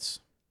the bets.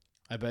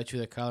 I bet you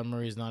that Kyler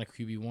Murray is not a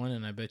QB1,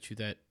 and I bet you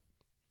that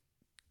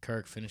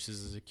Kirk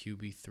finishes as a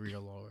QB3 or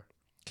lower.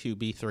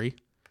 QB3?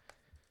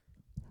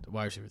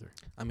 Wide receiver 3.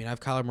 I mean, I have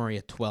Kyler Murray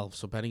at 12,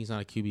 so betting he's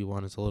not a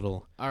QB1 is a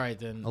little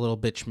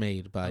bitch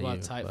made by how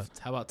you.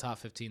 How about top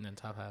 15 then,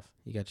 top half?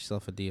 You got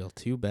yourself a deal.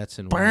 2 bets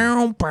in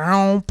one.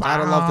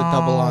 Gotta love the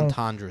double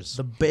entendres.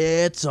 The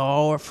bets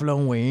are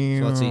flowing.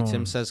 So let's see.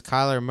 Tim says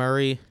Kyler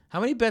Murray. How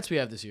many bets we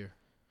have this year?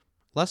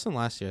 Less than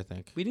last year, I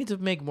think. We need to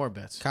make more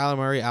bets. Kyler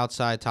Murray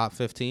outside top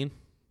 15.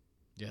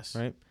 Yes.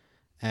 Right?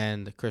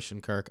 And Christian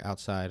Kirk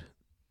outside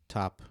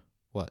top,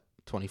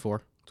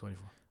 24?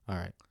 24.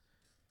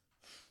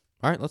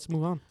 All right, let's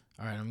move on.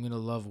 All right, I'm going to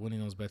love winning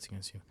those bets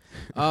against you.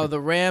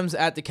 The Rams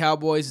at the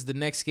Cowboys is the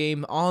next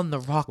game on the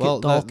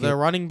Rocket Docket. The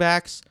running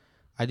backs,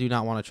 I do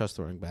not want to trust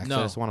the running backs. No.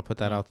 I just want to put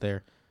that out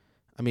there.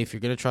 I mean, if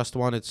you're going to trust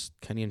one, it's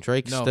Kenny and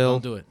Drake still.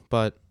 Don't do it.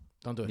 But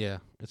don't do it. Yeah,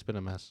 it's been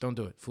a mess. Don't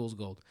do it. Fool's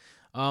gold.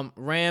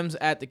 Rams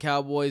at the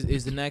Cowboys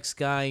is the next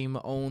game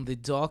on the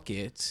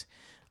docket.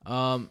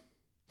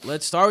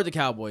 Let's start with the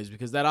Cowboys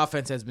because that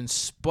offense has been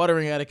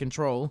sputtering out of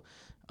control.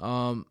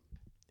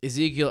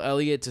 Ezekiel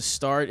Elliott to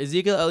start.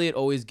 Ezekiel Elliott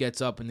always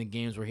gets up in the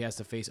games where he has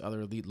to face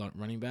other elite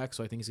running backs,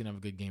 so I think he's going to have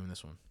a good game in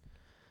this one.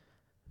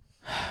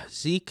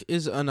 Zeke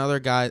is another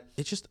guy.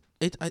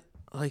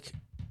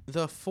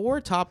 The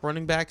 4 top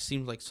running backs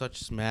seemed like such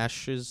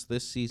smashes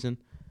this season.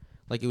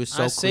 Like it was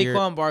so clear.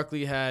 Saquon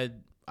Barkley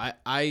had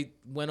I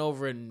went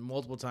over it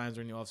multiple times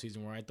during the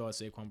offseason where I thought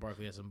Saquon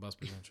Barkley had some bust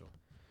potential.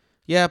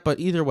 Yeah, but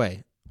either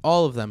way,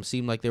 all of them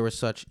seemed like they were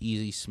such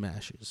easy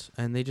smashes,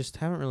 and they just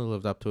haven't really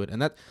lived up to it. And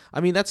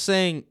that's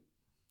being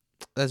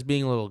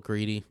a little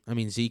greedy. I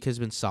mean, Zeke has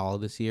been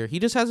solid this year. He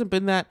just hasn't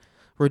been that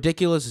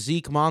ridiculous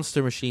Zeke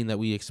monster machine that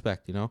we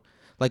expect,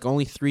 Like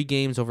only 3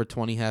 games over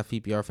 20 half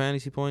PPR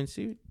fantasy points.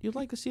 You'd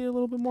like to see a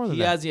little bit more than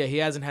that. He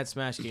hasn't had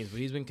smash games, but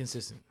he's been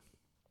consistent.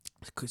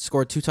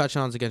 Scored 2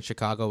 touchdowns against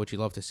Chicago, which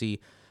you'd love to see.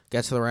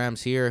 Gets to the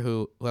Rams here,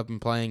 who have been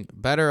playing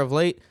better of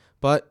late,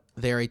 but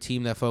they're a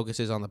team that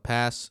focuses on the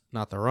pass,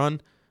 not the run,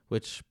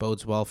 which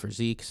bodes well for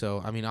Zeke.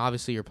 So, I mean,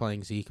 obviously you're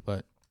playing Zeke,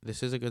 but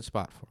this is a good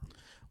spot for him.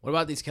 What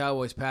about these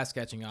Cowboys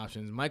pass-catching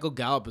options? Michael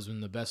Gallup has been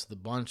the best of the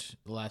bunch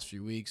the last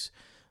few weeks.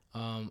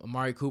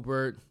 Amari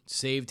Cooper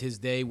saved his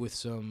day with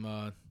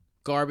some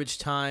garbage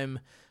time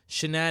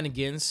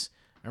shenanigans,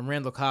 and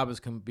Randall Cobb has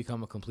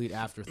become a complete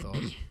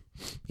afterthought.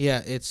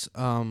 Yeah, it's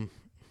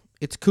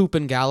Coop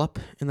and Gallup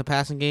in the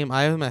passing game.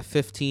 I have them at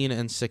 15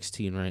 and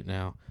 16 right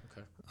now.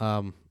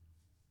 Okay.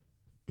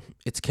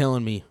 It's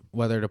killing me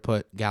whether to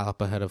put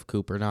Gallup ahead of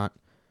Coop or not,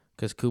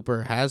 because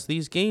Cooper has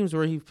these games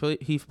where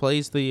he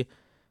plays the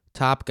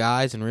top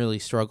guys and really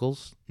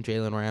struggles.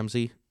 Jalen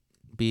Ramsey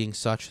being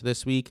such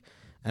this week,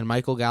 and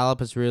Michael Gallup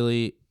has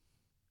really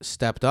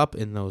stepped up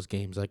in those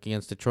games. Like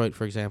against Detroit,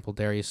 for example,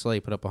 Darius Slay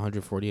put up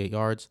 148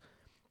 yards.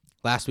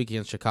 Last week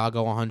against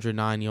Chicago,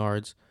 109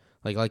 yards.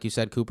 Like you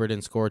said, Cooper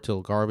didn't score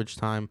till garbage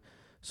time.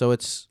 So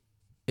it's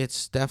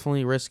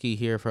definitely risky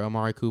here for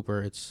Amari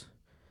Cooper.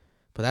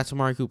 But that's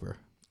Amari Cooper.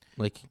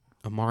 Like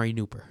Amari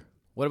Nooper.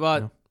 What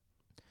about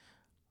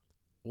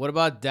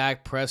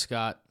Dak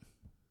Prescott?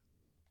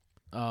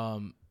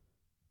 What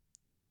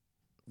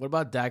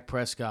about Dak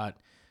Prescott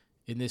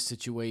in this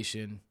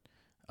situation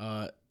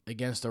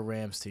against a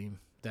Rams team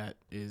that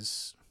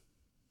is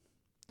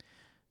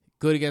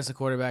good against the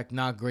quarterback,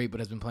 not great, but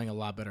has been playing a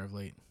lot better of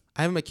late?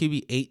 I have him at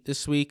QB 8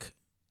 this week.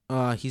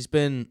 He's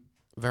been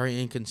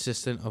very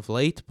inconsistent of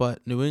late,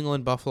 but New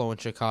England, Buffalo, and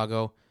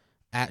Chicago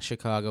at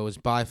Chicago is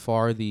by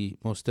far the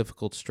most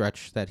difficult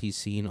stretch that he's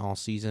seen all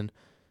season.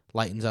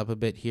 Lightens up a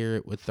bit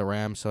here with the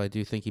Rams, so I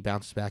do think he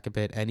bounces back a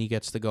bit, and he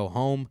gets to go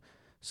home.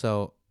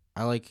 So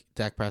I like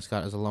Dak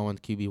Prescott as a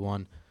low-end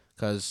QB1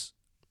 because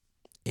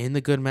in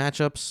the good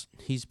matchups,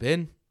 he's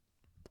been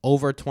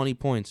over 20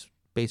 points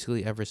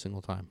basically every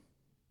single time.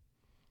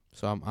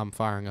 So I'm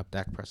firing up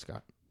Dak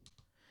Prescott.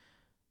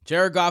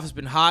 Jared Goff has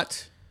been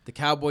hot. The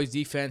Cowboys'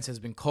 defense has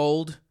been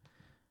cold.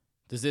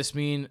 Does this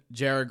mean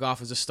Jared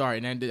Goff is a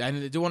start? And I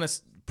do want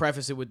to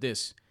preface it with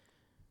this.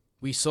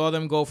 We saw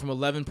them go from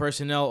 11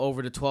 personnel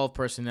over to 12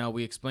 personnel.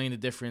 We explained the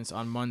difference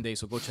on Monday,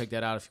 so go check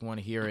that out if you want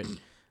to hear it.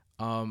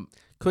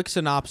 Quick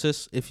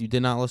synopsis, if you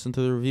did not listen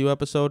to the review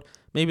episode.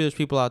 Maybe there's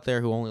people out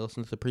there who only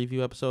listen to the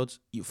preview episodes.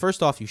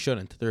 First off, you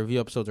shouldn't. The review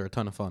episodes are a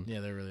ton of fun.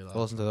 Yeah, they're really loud.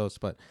 Go listen to those.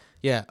 But,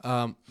 yeah,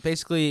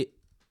 basically,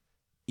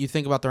 you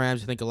think about the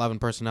Rams, you think 11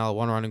 personnel,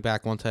 1 running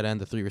back, 1 tight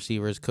end, the 3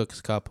 receivers, Cooks,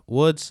 Kupp,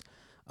 Woods.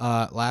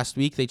 Last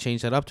week, they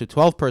changed that up to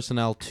 12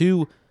 personnel,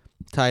 2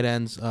 tight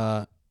ends,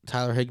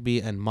 Tyler Higbee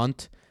and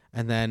Munt,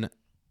 and then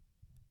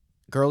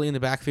Gurley in the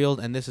backfield,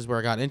 and this is where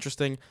it got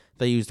interesting.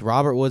 They used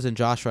Robert Woods and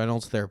Josh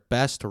Reynolds, their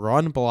best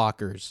run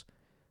blockers,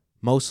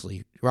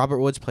 mostly. Robert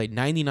Woods played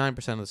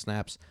 99% of the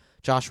snaps.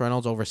 Josh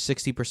Reynolds over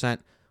 60%.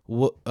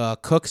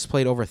 Cooks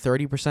played over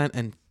 30%,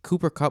 and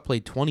Cooper Kupp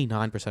played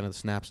 29% of the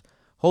snaps.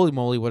 Holy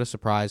moly, what a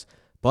surprise.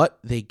 But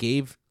they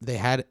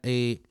had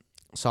a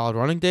solid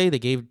running day. They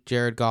gave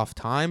Jared Goff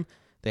time.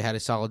 They had a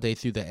solid day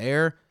through the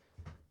air.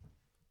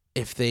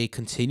 If they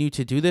continue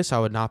to do this, I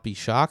would not be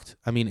shocked.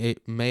 I mean,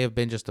 it may have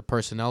been just a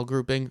personnel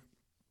grouping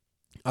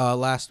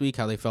last week,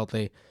 how they felt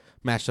they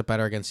matched up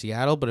better against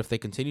Seattle. But if they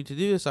continue to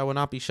do this, I would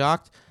not be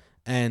shocked.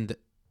 And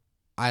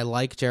I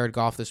like Jared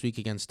Goff this week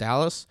against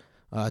Dallas.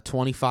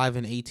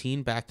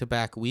 25-18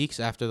 back-to-back weeks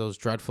after those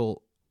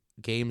dreadful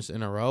games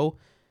in a row.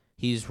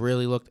 He's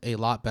really looked a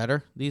lot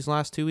better these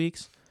last 2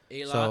 weeks.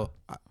 A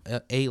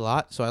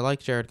lot. So I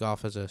like Jared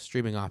Goff as a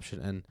streaming option.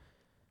 And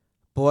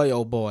boy,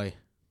 oh boy,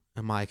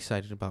 am I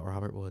excited about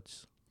Robert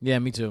Woods. Yeah,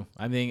 me too.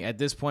 I mean, at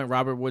this point,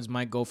 Robert Woods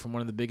might go from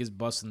one of the biggest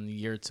busts in the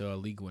year to a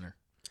league winner.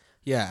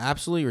 Yeah,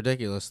 absolutely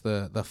ridiculous,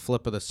 the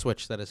flip of the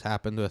switch that has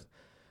happened with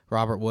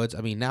Robert Woods. I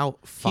mean, now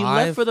 5... He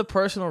left for the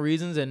personal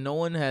reasons, and no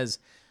one has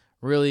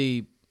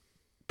really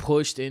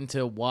pushed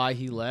into why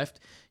he left.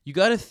 You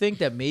got to think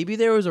that maybe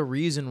there was a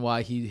reason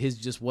why his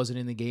just wasn't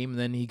in the game, and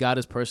then he got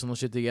his personal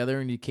shit together,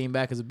 and he came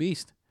back as a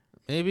beast.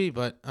 Maybe,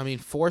 but, I mean,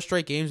 4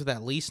 straight games with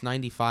at least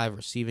 95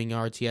 receiving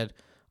yards. He had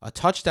a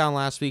touchdown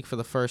last week for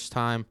the first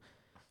time.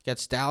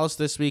 Gets Dallas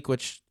this week,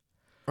 which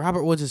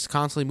Robert Woods is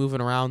constantly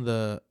moving around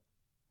the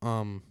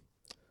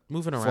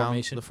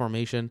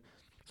formation.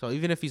 So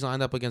even if he's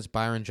lined up against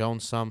Byron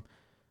Jones,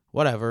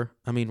 whatever.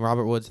 I mean,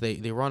 Robert Woods,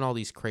 they run all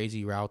these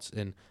crazy routes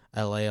in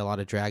LA, a lot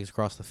of drags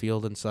across the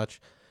field and such.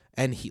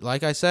 And he,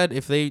 like I said,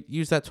 if they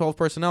use that 12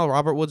 personnel,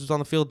 Robert Woods is on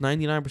the field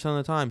 99% of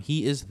the time.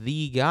 He is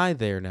the guy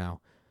there now.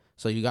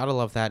 So you got to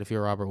love that if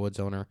you're a Robert Woods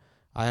owner.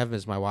 I have him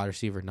as my wide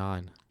receiver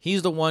 9.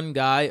 He's the one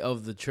guy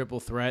of the triple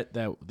threat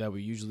that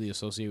we usually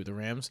associate with the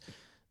Rams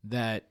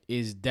that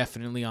is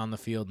definitely on the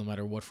field no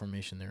matter what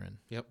formation they're in.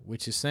 Yep.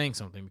 Which is saying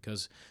something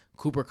because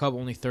Cooper Kupp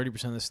only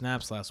 30% of the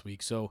snaps last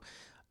week. So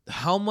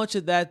how much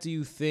of that do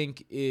you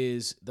think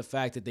is the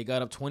fact that they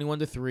got up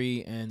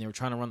 21-3 and they were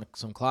trying to run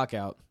some clock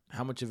out?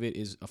 How much of it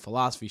is a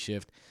philosophy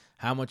shift?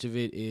 How much of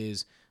it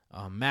is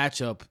a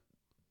matchup,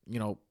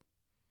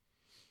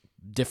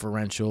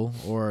 differential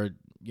or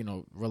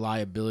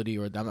reliability,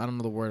 or I don't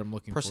know the word I'm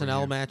looking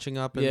personnel for. Personnel matching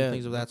up and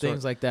things of that sort.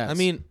 Things like that. I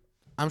mean,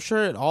 I'm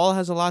sure it all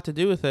has a lot to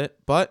do with it,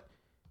 but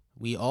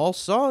we all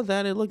saw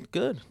that it looked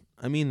good.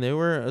 I mean, they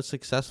were a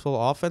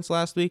successful offense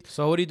last week.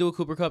 So what do you do with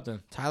Cooper Kupp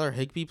then? Tyler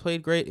Higbee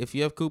played great. If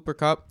you have Cooper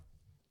Kupp,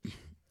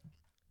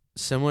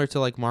 similar to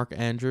like Mark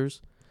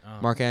Andrews.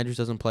 Mark Andrews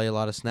doesn't play a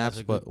lot of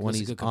snaps, but when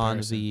he's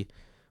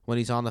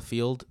on the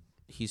field,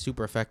 he's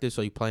super effective,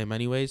 so you play him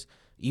anyways.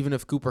 Even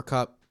if Cooper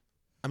Kupp,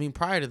 I mean,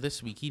 prior to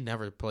this week, he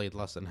never played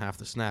less than half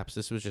the snaps.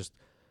 This was just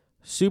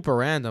super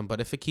random.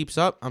 But if it keeps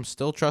up, I'm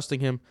still trusting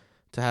him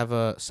to have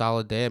a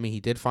solid day. I mean,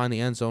 he did find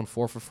the end zone,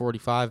 4 for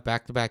 45,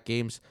 back-to-back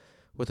games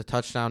with a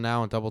touchdown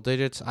now in double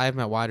digits. I have him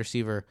at wide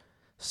receiver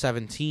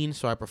 17,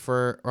 so I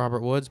prefer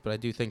Robert Woods, but I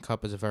do think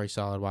Kupp is a very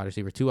solid wide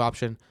receiver 2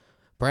 option.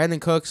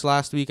 Brandon Cooks,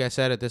 last week I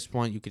said at this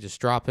point you could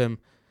just drop him.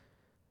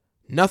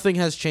 Nothing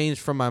has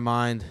changed from my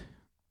mind.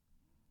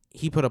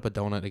 He put up a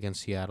donut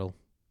against Seattle.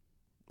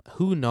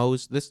 Who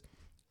knows?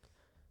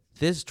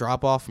 This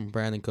drop-off from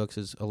Brandon Cooks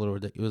is it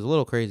was a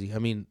little crazy. I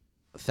mean,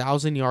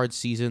 1,000-yard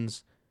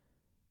seasons,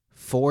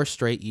 4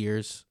 straight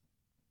years,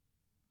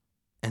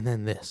 and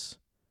then this.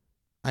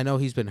 I know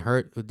he's been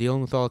hurt with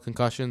dealing with all the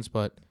concussions,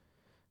 but,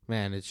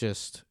 man,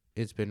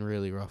 it's been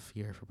really rough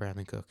year for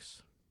Brandon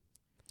Cooks.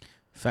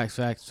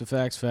 Facts.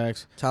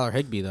 Tyler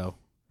Higbee, though.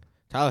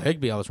 Tyler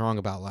Higbee I was wrong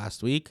about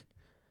last week.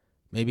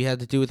 Maybe it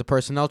had to do with the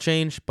personnel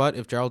change, but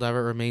if Gerald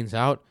Everett remains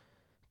out,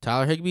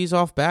 Tyler Higbee's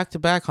off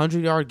back-to-back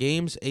 100-yard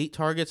games, 8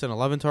 targets and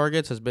 11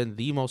 targets, has been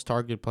the most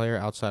targeted player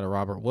outside of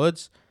Robert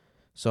Woods.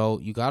 So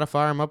you got to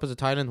fire him up as a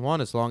tight end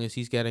 1 as long as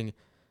he's getting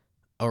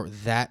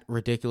that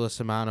ridiculous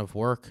amount of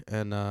work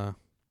and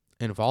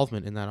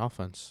involvement in that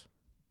offense.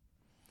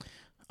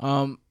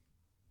 Tyler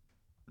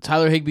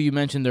Higbee you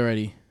mentioned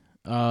already.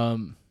 How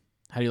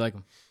do you like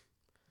him?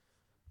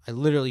 I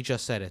literally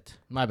just said it.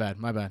 My bad.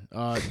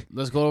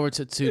 Let's go over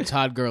to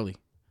Todd Gurley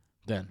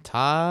then.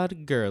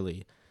 Todd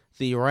Gurley.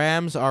 The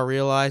Rams are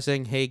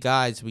realizing, hey,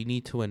 guys, we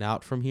need to win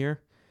out from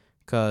here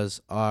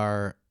because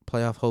our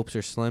playoff hopes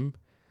are slim.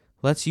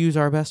 Let's use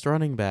our best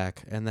running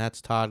back, and that's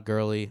Todd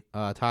Gurley.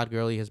 Todd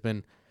Gurley has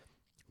been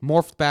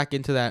morphed back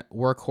into that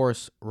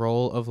workhorse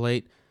role of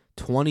late.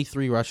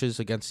 23 rushes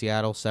against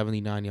Seattle,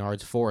 79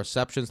 yards, 4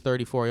 receptions,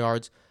 34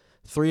 yards.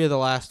 3 of the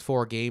last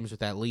 4 games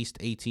with at least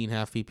 18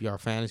 half PPR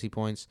fantasy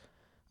points.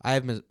 I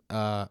have met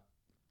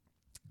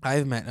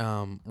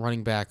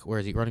running back. Where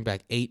is he? Running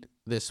back 8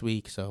 this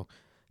week. So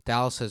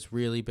Dallas has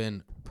really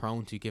been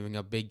prone to giving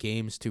up big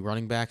games to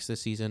running backs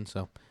this season.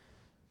 So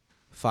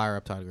fire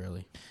up Todd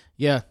Gurley.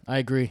 Yeah, I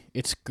agree.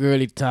 It's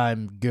Gurley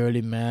time,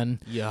 Gurley man.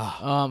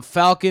 Yeah.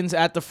 Falcons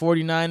at the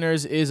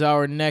 49ers is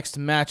our next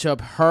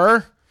matchup.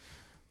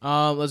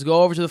 Let's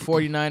go over to the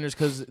 49ers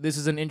because this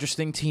is an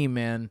interesting team,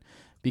 man,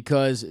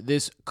 because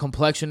this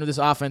complexion of this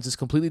offense is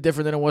completely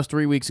different than it was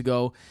 3 weeks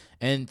ago,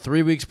 and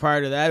 3 weeks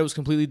prior to that, it was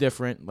completely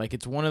different. Like,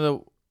 it's one of the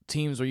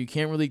teams where you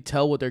can't really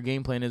tell what their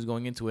game plan is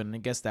going into it, and I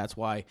guess that's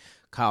why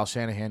Kyle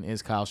Shanahan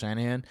is Kyle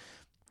Shanahan.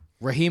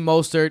 Raheem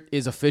Mostert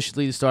is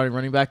officially the starting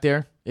running back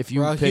there. If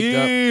you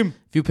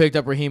picked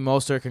up Raheem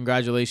Mostert,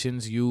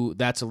 congratulations.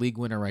 That's a league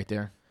winner right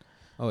there.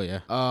 Oh, yeah.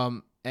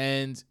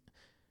 And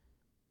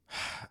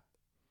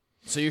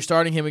so you're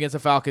starting him against the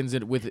Falcons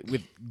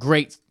with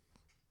great,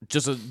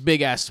 just a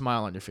big-ass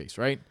smile on your face,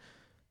 right?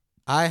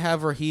 I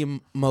have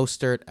Raheem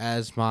Mostert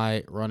as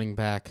my running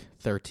back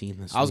 13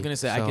 this week. I was going to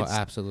say,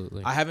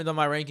 absolutely. I haven't done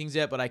my rankings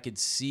yet, but I could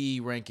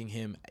see ranking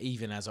him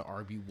even as an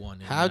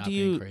RB1. How do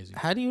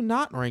you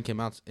not rank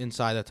him out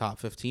inside the top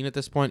 15 at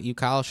this point?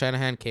 Kyle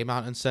Shanahan came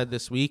out and said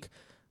this week,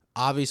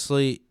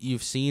 obviously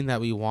you've seen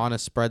that we want to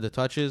spread the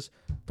touches,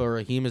 but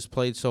Raheem has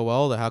played so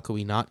well that how could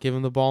we not give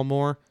him the ball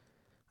more?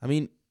 I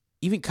mean,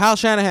 even Kyle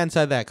Shanahan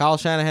said that. Kyle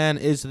Shanahan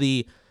is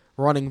the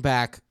running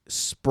back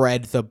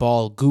spread the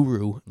ball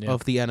guru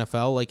of the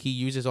NFL. Like, he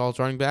uses all his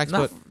running backs.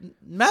 But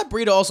Matt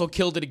Breida also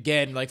killed it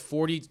again, like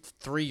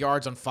 43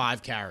 yards on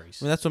 5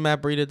 carries. I mean, that's what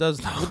Matt Breida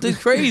does now. It's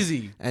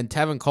crazy. And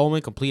Tevin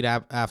Coleman, complete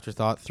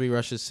afterthought, 3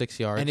 rushes, 6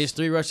 yards. And his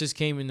 3 rushes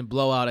came in the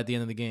blowout at the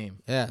end of the game.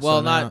 Yeah.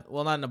 Well, not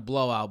in a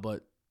blowout,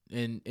 but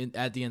in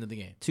at the end of the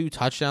game. 2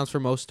 touchdowns for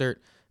Mostert,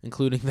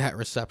 including that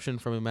reception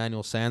from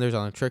Emmanuel Sanders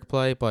on a trick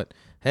play. But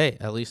hey,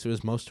 at least it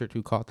was Mostert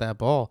who caught that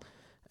ball.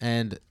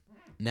 And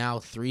now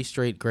 3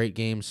 straight great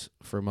games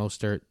for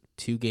Mostert,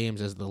 2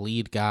 games as the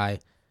lead guy.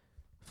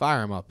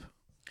 Fire him up.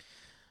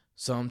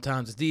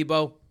 Sometimes it's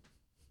Debo.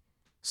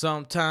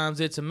 Sometimes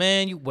it's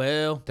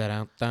Emmanuel.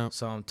 Da-dum-dum.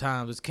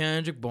 Sometimes it's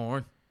Kendrick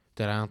Bourne.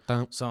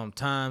 Da-dum-dum.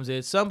 Sometimes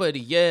it's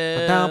somebody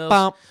else.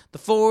 Da-dum-bum. The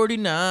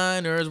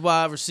 49ers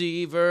wide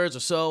receivers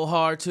are so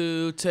hard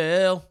to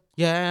tell.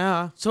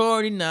 Yeah.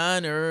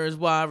 49ers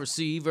wide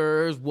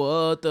receivers,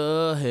 what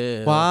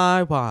the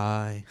hell?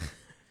 Why?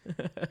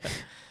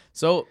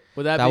 So,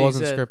 with that That being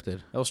wasn't said,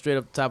 scripted. that was straight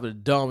up the top of the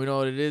dome. You know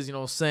what it is? You know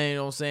what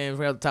I'm saying?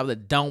 Right up the top of the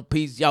dome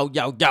piece. Yo.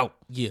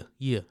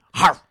 Yeah.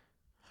 Harf.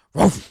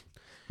 Roof.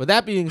 With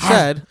that being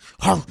said,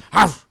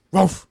 Harf.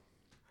 Roof.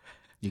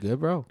 you good,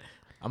 bro?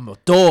 I'm a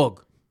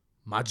dog.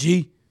 My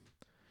G.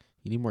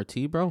 You need more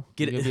tea, bro?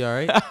 Get you it? gonna be all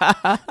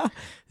right?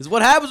 It's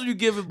what happens when you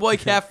give a boy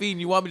caffeine.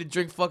 You want me to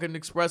drink fucking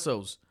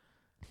espressos.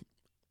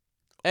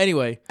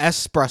 Anyway.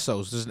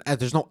 Espressos.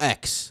 There's no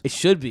X. It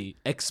should be.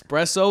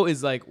 Espresso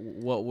is like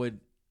what would...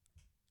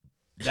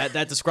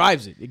 That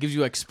describes it. It gives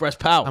you express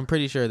power. I'm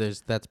pretty sure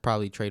that's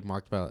probably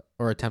trademarked by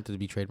or attempted to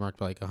be trademarked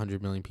by like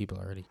 100 million people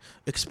already.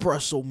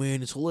 Espresso,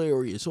 man, it's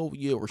hilarious. Oh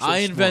yeah, we're so I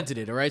invented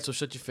it, all right? So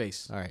shut your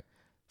face. All right.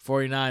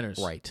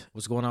 49ers. Right.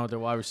 What's going on with their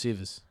wide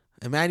receivers?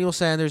 Emmanuel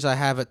Sanders I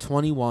have at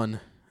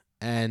 21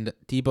 and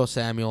Deebo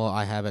Samuel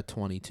I have at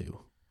 22.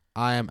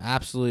 I am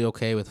absolutely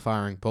okay with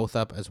firing both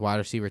up as wide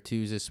receiver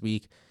 2s this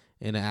week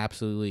in an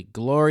absolutely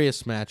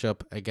glorious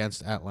matchup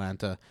against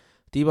Atlanta.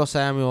 Deebo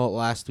Samuel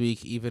last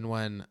week, even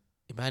when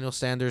Emmanuel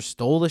Sanders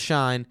stole the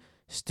shine,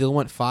 still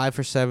went 5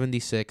 for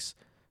 76.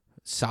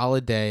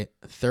 Solid day.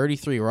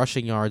 33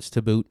 rushing yards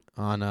to boot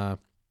on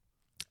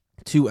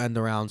 2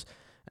 end-arounds.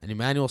 And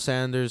Emmanuel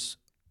Sanders,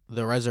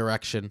 the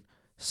resurrection,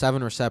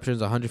 7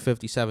 receptions,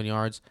 157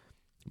 yards.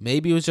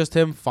 Maybe it was just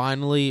him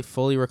finally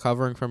fully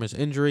recovering from his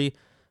injury,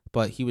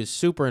 but he was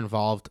super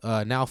involved.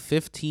 Now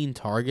 15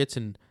 targets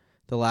in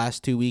the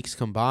last 2 weeks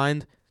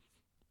combined.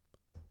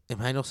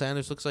 Emmanuel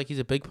Sanders looks like he's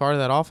a big part of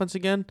that offense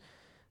again.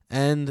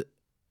 And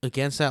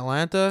against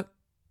Atlanta,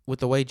 with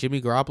the way Jimmy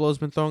Garoppolo's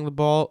been throwing the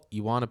ball,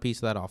 you want a piece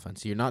of that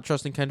offense. You're not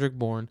trusting Kendrick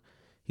Bourne.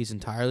 He's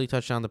entirely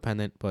touchdown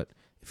dependent, but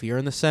if you're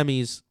in the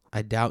semis,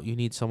 I doubt you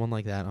need someone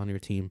like that on your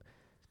team.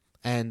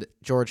 And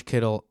George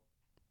Kittle,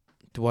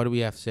 what do we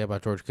have to say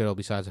about George Kittle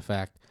besides the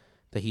fact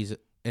that he's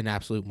an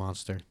absolute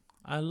monster?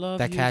 I love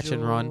that you, catch George.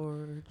 and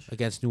run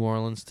against New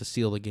Orleans to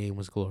seal the game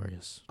was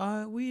glorious.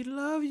 We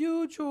love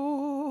you,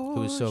 George.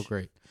 It was so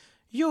great.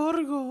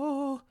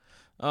 Yorgo.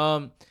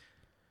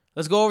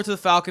 Let's go over to the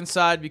Falcons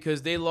side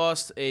because they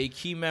lost a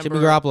key member.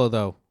 Jimmy Garoppolo,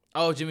 though.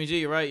 Oh, Jimmy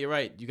G, you're right.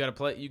 You got to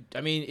play.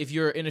 If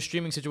you're in a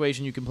streaming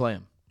situation, you can play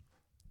him.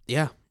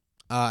 Yeah.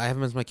 I have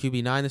him as my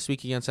QB9 this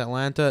week against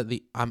Atlanta.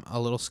 I'm a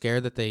little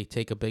scared that they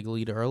take a big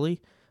lead early,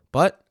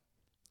 but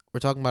we're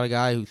talking about a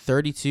guy who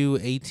 32,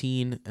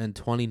 18, and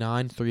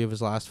 29, 3 of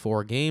his last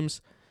 4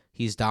 games.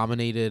 He's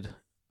dominated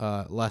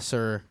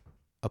lesser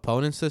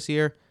opponents this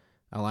year.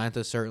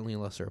 Atlanta's certainly a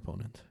lesser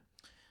opponent.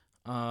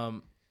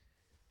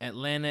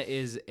 Atlanta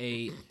is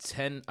a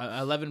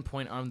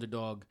 11-point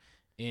underdog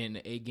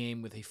in a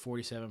game with a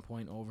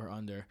 47-point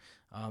over-under.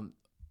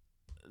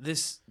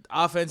 This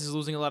offense is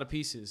losing a lot of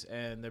pieces,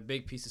 and their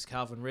big piece is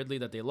Calvin Ridley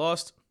that they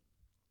lost.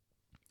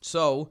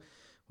 So,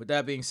 with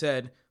that being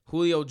said,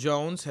 Julio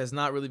Jones has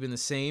not really been the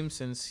same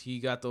since he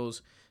got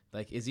those,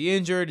 like, is he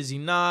injured? Is he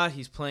not?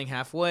 He's playing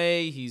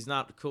halfway. He's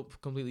not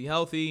completely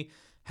healthy.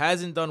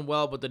 Hasn't done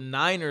well, but the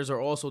Niners are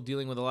also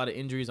dealing with a lot of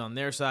injuries on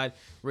their side.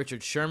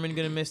 Richard Sherman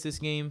going to miss this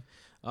game.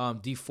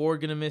 Dee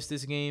Ford going to miss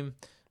this game.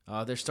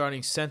 Their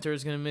starting center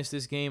is going to miss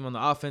this game on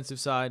the offensive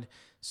side.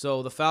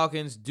 So the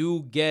Falcons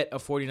do get a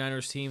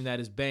 49ers team that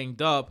is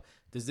banged up.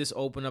 Does this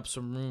open up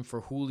some room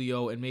for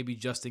Julio and maybe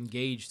Justin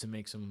Gage to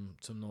make some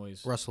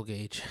noise? Russell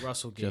Gage.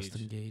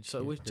 Justin Gage.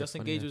 So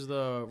Justin Gage was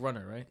the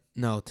runner, right?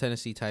 No,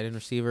 Tennessee tight end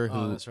receiver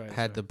who that's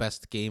had the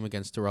best game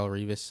against Darrell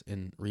Revis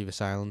in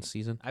Revis Island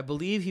season. I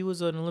believe he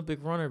was an Olympic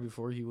runner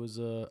before he was.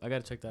 I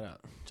got to check that out.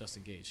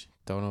 Justin Gage.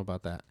 Don't know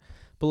about that.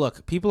 But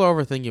look, people are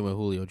overthinking with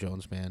Julio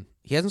Jones, man.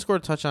 He hasn't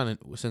scored a touchdown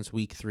since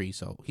week 3,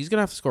 so he's going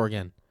to have to score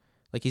again.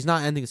 Like, he's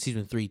not ending the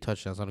season with 3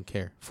 touchdowns. I don't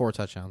care. 4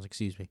 touchdowns,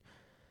 excuse me.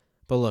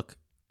 But look,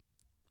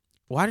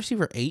 wide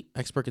receiver 8,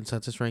 expert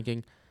consensus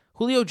ranking.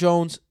 Julio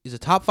Jones is a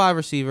top 5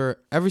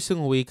 receiver every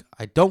single week.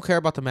 I don't care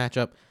about the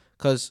matchup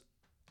because,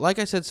 like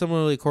I said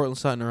similarly to Courtland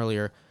Sutton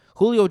earlier,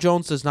 Julio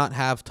Jones does not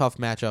have tough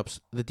matchups.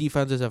 The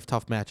defenses have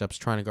tough matchups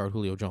trying to guard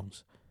Julio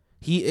Jones.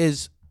 He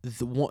is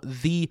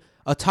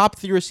a top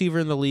 3 receiver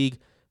in the league.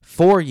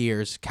 4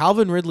 years.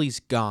 Calvin Ridley's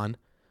gone.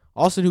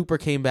 Austin Hooper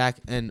came back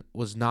and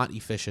was not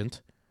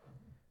efficient.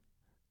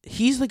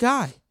 He's the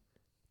guy.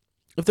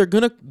 If they're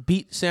going to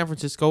beat San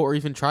Francisco or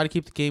even try to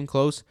keep the game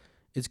close,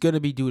 it's going to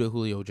be due to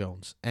Julio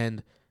Jones.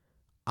 And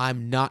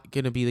I'm not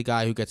going to be the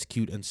guy who gets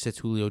cute and sits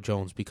Julio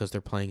Jones because they're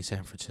playing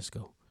San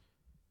Francisco.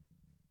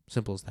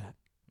 Simple as that.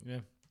 Yeah.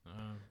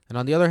 And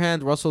on the other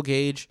hand, Russell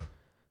Gage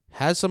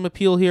has some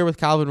appeal here with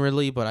Calvin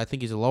Ridley, but I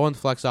think he's a low-end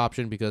flex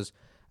option because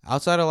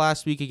outside of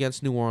last week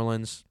against New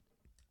Orleans,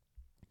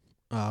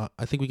 I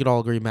think we could all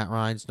agree Matt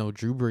Ryan's no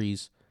Drew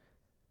Brees.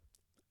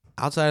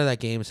 Outside of that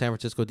game, San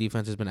Francisco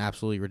defense has been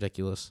absolutely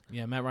ridiculous.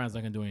 Yeah, Matt Ryan's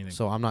not going to do anything.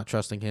 So I'm not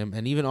trusting him.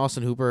 And even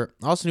Austin Hooper.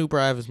 Austin Hooper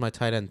I have as my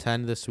tight end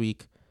 10 this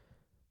week.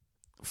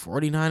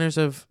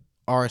 49ers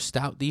are a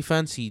stout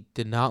defense. He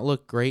did not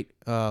look great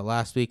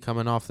last week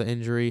coming off the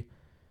injury.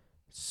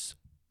 It's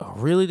a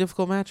really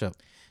difficult matchup.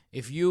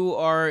 If you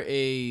are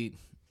a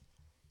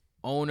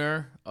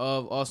owner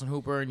of Austin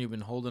Hooper and you've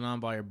been holding on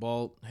by your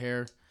bald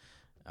hair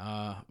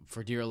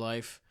for dear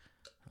life,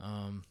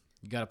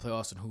 you got to play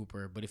Austin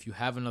Hooper. But if you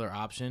have another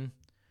option,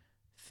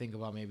 think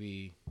about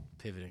maybe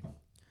pivoting.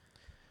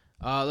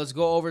 Let's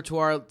go over to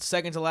our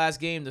second to last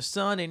game, the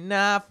Sunday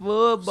Night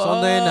Football.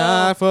 Sunday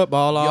Night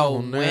Football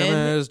on when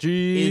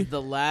MSG. is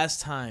the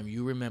last time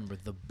you remember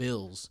the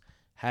Bills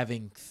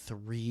having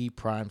 3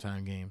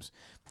 primetime games?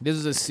 This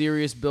is a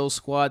serious Bills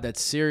squad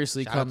that's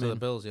seriously Shout out coming. to the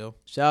Bills, yo.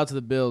 Shout out to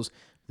the Bills.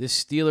 The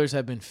Steelers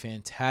have been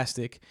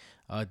fantastic.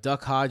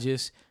 Duck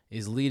Hodges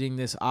is leading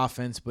this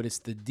offense, but it's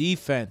the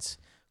defense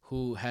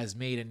who has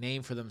made a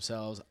name for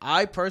themselves.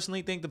 I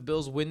personally think the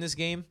Bills win this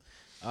game.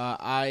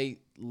 I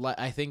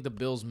think the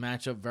Bills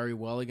match up very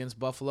well against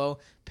Buffalo.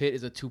 Pitt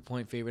is a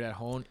 2-point favorite at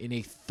home in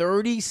a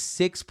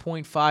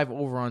 36.5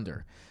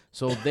 over-under.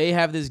 So they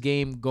have this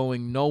game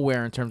going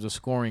nowhere in terms of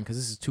scoring because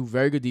this is 2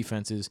 very good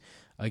defenses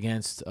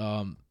against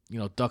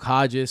Duck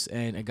Hodges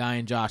and a guy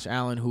in Josh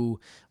Allen who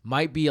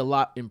might be a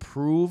lot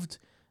improved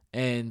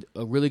and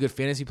a really good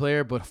fantasy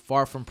player, but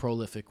far from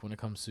prolific when it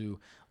comes to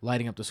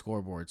lighting up the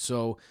scoreboard.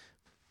 So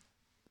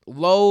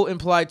low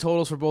implied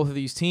totals for both of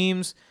these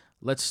teams.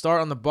 Let's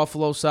start on the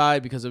Buffalo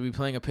side because they'll be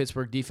playing a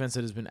Pittsburgh defense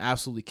that has been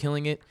absolutely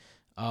killing it.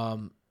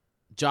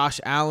 Josh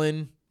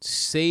Allen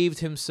saved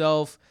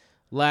himself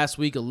last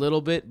week a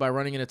little bit by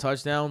running in a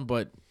touchdown,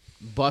 but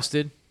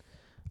busted.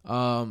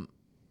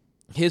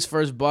 His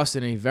first bust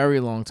in a very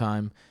long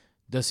time.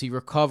 Does he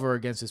recover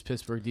against his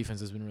Pittsburgh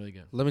defense? Has been really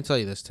good. Let me tell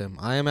you this, Tim.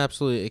 I am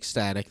absolutely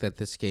ecstatic that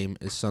this game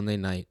is Sunday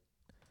night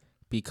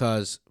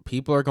because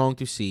people are going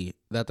to see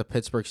that the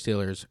Pittsburgh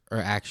Steelers are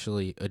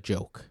actually a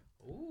joke.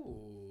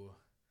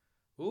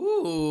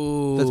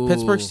 Ooh. The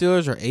Pittsburgh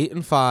Steelers are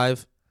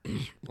 8-5,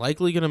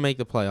 likely going to make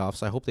the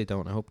playoffs. I hope they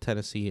don't. I hope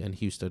Tennessee and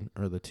Houston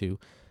are the 2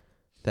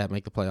 that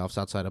make the playoffs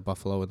outside of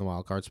Buffalo in the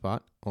wild card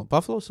spot. Well,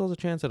 Buffalo still has a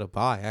chance at a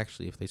bye,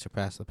 actually, if they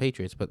surpass the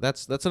Patriots. But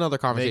that's another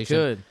conversation.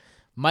 They could.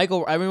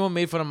 Everyone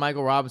made fun of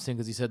Michael Robinson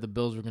because he said the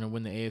Bills were going to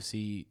win the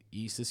AFC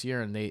East this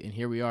year, and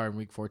here we are in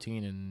Week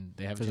 14, and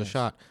they have a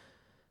shot.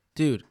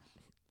 Dude,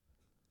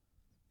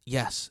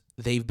 yes,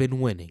 they've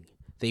been winning.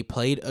 They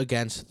played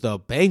against the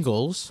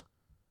Bengals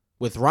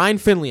with Ryan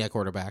Finley at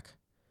quarterback,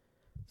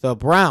 the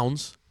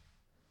Browns,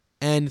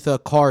 and the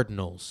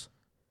Cardinals.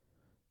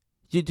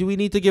 Do we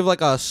need to give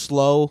like a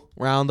slow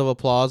round of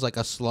applause, like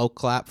a slow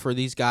clap for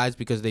these guys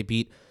because they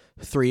beat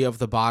 3 of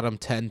the bottom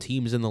 10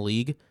 teams in the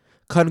league?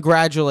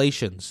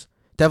 Congratulations.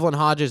 Devlin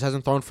Hodges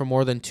hasn't thrown for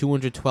more than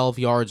 212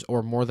 yards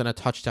or more than a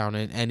touchdown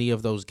in any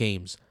of those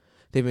games.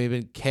 They've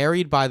been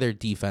carried by their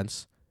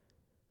defense,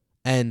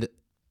 and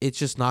it's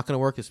just not going to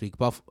work this week.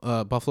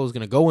 Buffalo's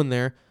going to go in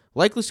there,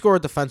 likely score a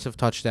defensive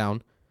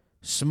touchdown,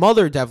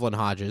 smother Devlin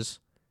Hodges,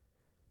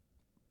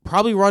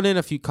 probably run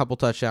in couple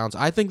touchdowns.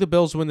 I think the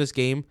Bills win this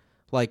game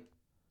like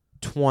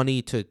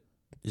 20-0,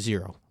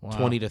 Wow.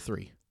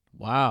 20-3.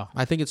 Wow.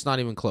 I think it's not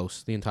even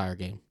close the entire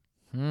game.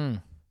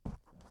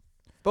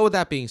 But with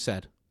that being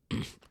said,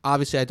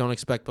 obviously I don't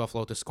expect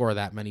Buffalo to score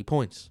that many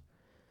points.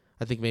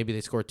 I think maybe they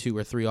score 2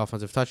 or 3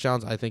 offensive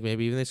touchdowns. I think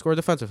maybe even they score a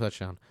defensive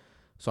touchdown.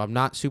 So I'm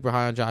not super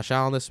high on Josh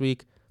Allen this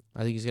week.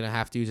 I think he's going to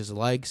have to use his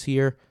legs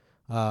here.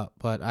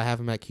 But I have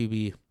him at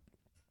QB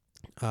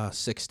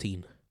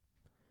 16,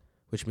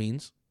 which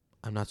means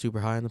I'm not super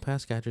high on the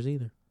pass catchers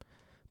either.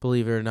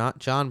 Believe it or not,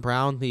 John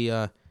Brown,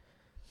 the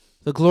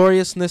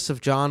gloriousness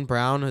of John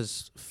Brown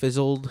has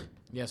fizzled.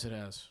 Yes, it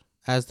has.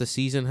 As the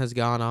season has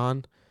gone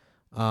on.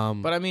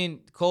 But, I mean,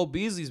 Cole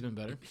Beasley's been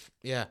better.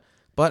 Yeah.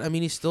 But, I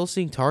mean, he's still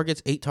seeing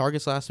targets. 8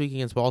 targets last week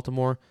against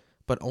Baltimore,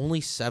 but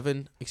only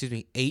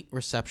 8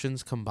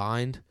 receptions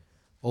combined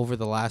over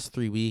the last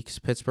 3 weeks.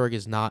 Pittsburgh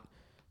is not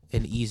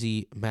an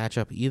easy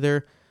matchup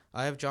either.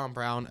 I have John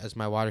Brown as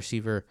my wide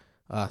receiver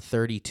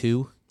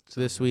 32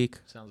 this week.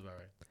 Sounds about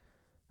right.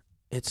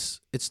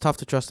 It's tough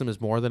to trust him as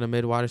more than a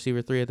mid wide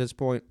receiver 3 at this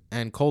point.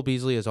 And Cole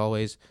Beasley, as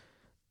always,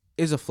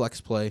 is a flex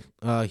play.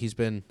 He's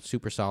been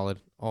super solid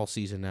all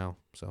season now.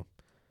 So,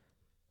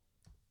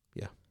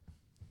 yeah.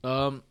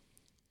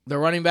 The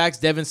running backs,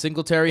 Devin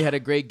Singletary had a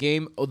great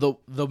game.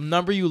 The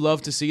number you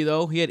love to see,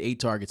 though, he had 8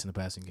 targets in the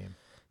passing game.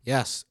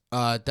 Yes.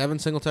 Devin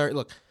Singletary.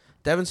 Look,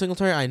 Devin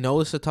Singletary, I know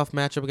this is a tough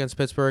matchup against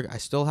Pittsburgh. I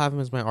still have him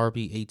as my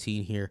RB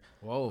 18 here.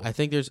 Whoa. I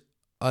think there's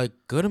a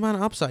good amount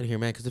of upside here,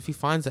 man, because if he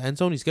finds the end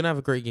zone, he's going to have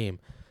a great game.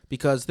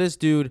 Because this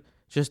dude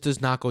just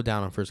does not go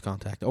down on first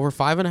contact. Over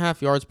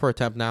 5.5 yards per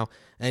attempt now,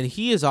 and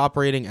he is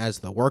operating as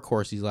the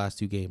workhorse these last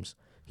 2 games.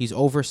 He's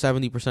over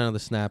 70% of the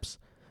snaps.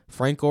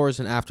 Frank Gore is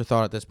an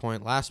afterthought at this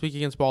point. Last week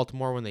against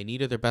Baltimore, when they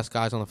needed their best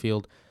guys on the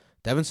field,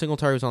 Devin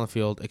Singletary was on the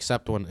field,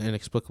 except when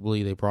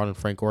inexplicably they brought in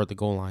Frank Gore at the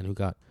goal line, who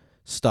got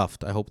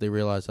stuffed. I hope they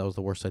realized that was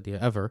the worst idea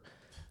ever,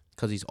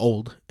 because he's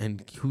old,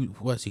 and who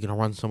was he going to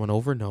run someone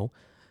over? No.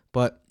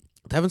 But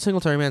Devin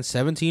Singletary, man,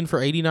 17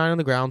 for 89 on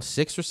the ground,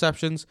 6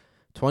 receptions,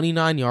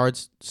 29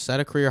 yards,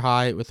 set a career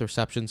high with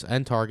receptions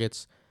and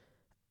targets.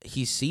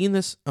 He's seen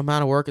this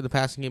amount of work in the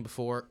passing game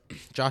before.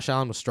 Josh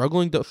Allen was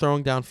struggling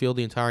throwing downfield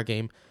the entire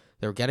game.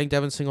 They were getting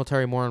Devin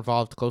Singletary more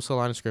involved, close to the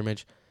line of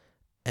scrimmage.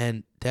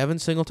 And Devin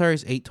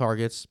Singletary's 8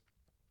 targets.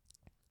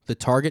 The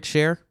target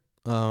share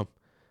of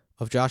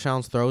Josh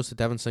Allen's throws to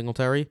Devin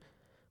Singletary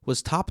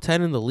was top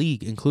 10 in the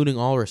league, including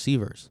all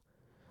receivers.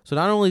 So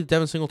not only did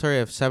Devin Singletary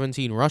have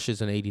 17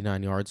 rushes and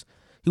 89 yards,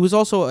 he was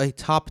also a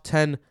top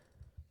 10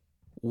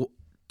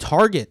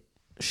 target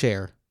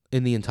share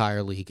in the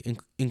entire league,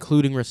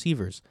 including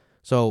receivers.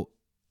 So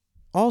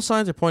all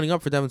signs are pointing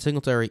up for Devin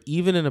Singletary,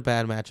 even in a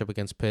bad matchup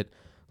against Pitt.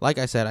 Like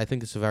I said, I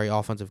think it's a very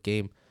offensive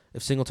game.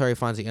 If Singletary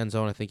finds the end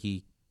zone, I think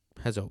he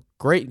has a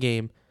great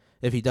game.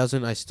 If he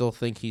doesn't, I still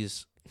think he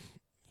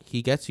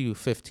gets you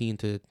 15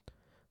 to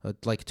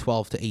like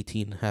 12 to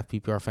 18 half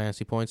PPR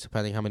fantasy points,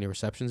 depending how many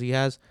receptions he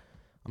has.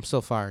 I'm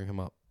still firing him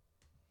up.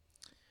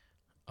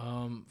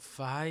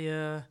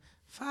 Fire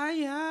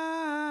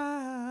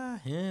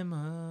him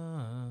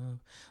up.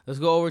 Let's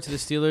go over to the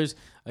Steelers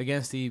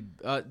against the.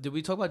 Did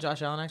we talk about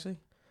Josh Allen actually?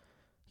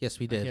 Yes,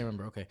 we did. I can't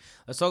remember. Okay,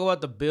 let's talk about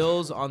the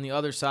Bills on the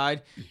other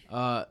side.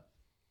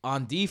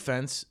 On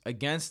defense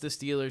against the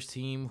Steelers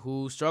team,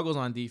 who struggles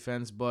on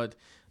defense, but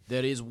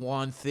there is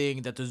one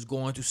thing that is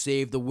going to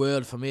save the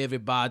world from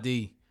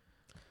everybody.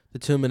 The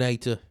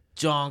Terminator.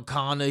 John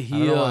Connor here.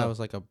 I don't know why I was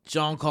like a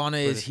John Connor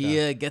British is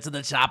here. Get to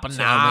the chopper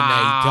Terminator.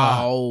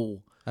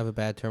 now. I have a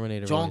bad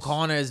Terminator John voice.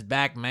 Connor is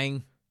back,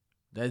 man.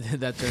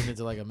 That turned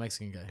into like a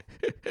Mexican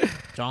guy.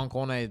 John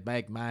Connor is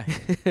back, man.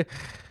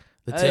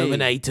 The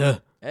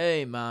Terminator.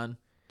 Hey, man.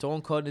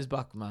 John Connor is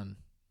back, man.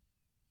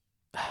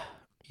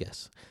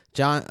 Yes.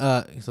 John,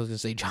 I was going to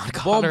say John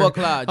Connor.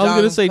 Bombaclat. I was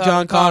going to say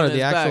John Connor, is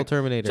the actual back.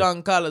 Terminator.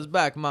 John Connor's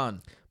back,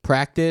 man.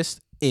 Practiced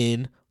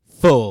in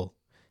full.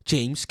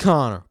 James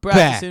Conner.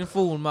 Practicing back.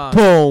 fool, man.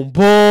 Boom,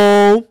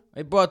 boom.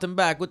 They brought him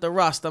back with the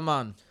Rasta,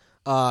 man.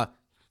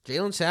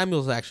 Jalen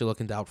Samuel's actually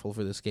looking doubtful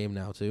for this game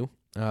now, too.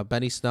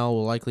 Benny Snell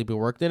will likely be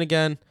worked in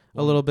again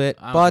a little bit,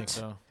 I don't but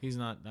think so. He's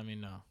not. I mean,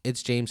 no.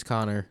 it's James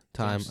Conner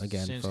time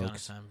again, James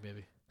folks. Conner time,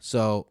 baby.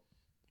 So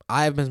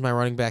I have him as my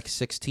running back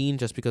 16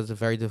 just because it's a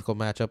very difficult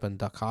matchup and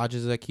Duck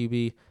Hodges is at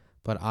QB,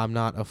 but I'm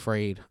not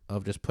afraid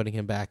of just putting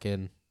him back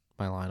in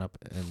my lineup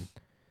and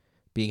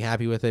being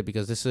happy with it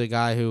because this is a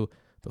guy who,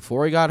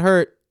 before he got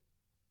hurt,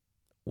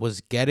 was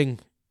getting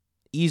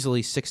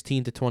easily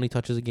 16 to 20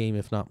 touches a game,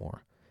 if not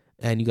more.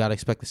 And you got to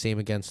expect the same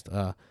against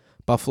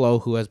Buffalo,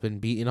 who has been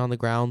beaten on the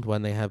ground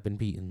when they have been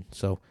beaten.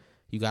 So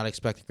you got to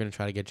expect you're going to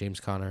try to get James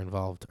Conner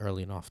involved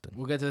early and often.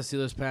 We'll get to the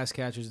Steelers pass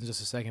catchers in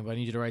just a second, but I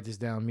need you to write this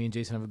down. Me and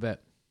Jason have a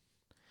bet.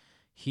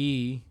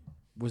 He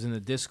was in the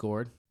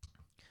Discord.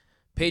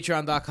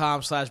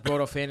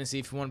 Patreon.com/BrotoFantasy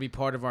if you want to be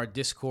part of our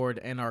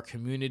Discord and our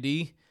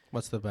community.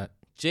 What's the bet?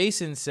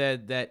 Jason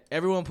said that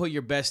everyone put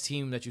your best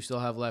team that you still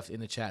have left in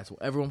the chat. So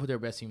everyone put their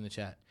best team in the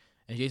chat.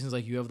 And Jason's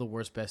like, you have the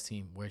worst best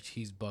team, which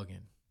he's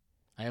bugging.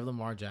 I have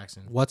Lamar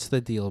Jackson. What's the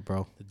deal,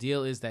 bro? The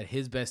deal is that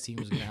his best team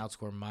is going to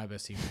outscore my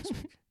best team next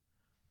week.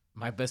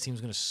 My best team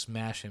is going to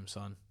smash him,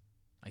 son.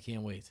 I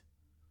can't wait.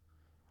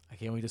 I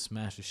can't wait to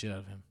smash the shit out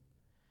of him.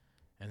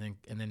 And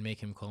then make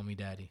him call me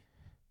daddy.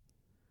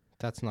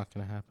 That's not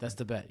going to happen. That's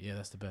the bet. Yeah,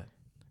 that's the bet.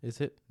 Is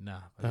it?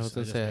 Nah. I was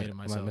going to say,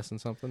 am I missing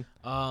something?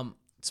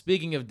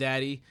 Speaking of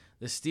daddy,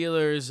 the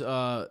Steelers,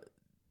 the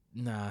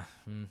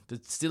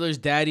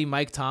Steelers' daddy,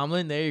 Mike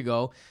Tomlin, there you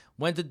go,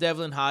 went to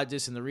Devlin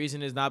Hodges, and the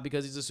reason is not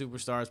because he's a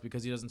superstar, it's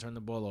because he doesn't turn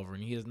the ball over,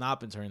 and he has not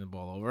been turning the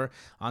ball over.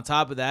 On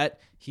top of that,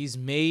 he's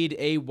made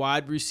a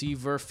wide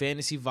receiver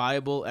fantasy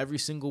viable every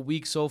single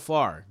week so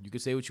far. You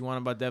could say what you want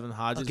about Devlin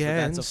Hodges, but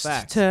that's a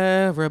fact.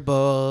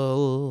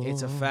 Terrible.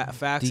 It's a fact.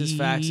 Facts is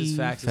facts is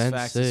facts is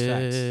facts is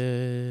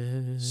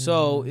facts.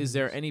 So, is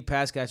there any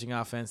pass catching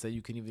offense that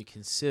you can even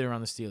consider on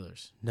the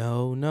Steelers?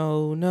 No.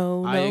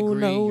 I agree.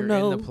 You're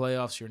no. in the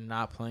playoffs. You're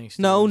not playing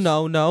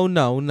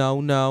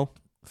No.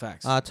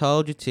 Facts. I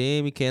told you,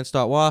 Tim, you can't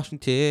start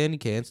Washington. You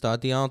can't start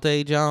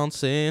Deontay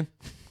Johnson.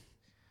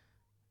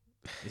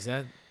 Is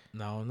that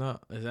no?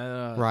 Is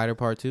that Rider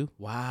Part 2?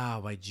 Wow,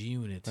 by G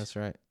Unit. That's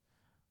right.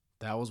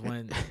 That was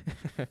when.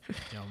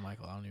 Yo,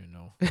 Michael, I don't even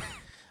know.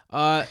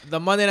 The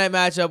Monday night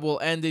matchup will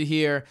end it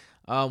here.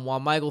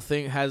 While Michael's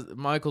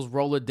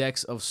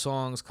Rolodex of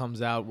songs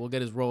comes out, we'll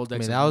get his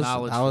Rolodex of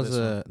knowledge.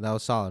 That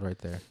was solid right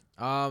there.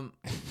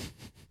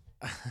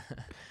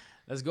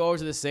 Let's go over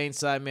to the Saints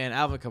side, man.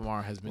 Alvin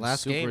Kamara has been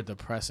super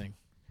depressing.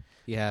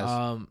 He has.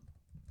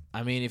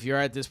 I mean, if you're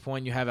at this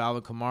point, you have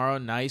Alvin Kamara,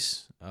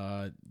 nice.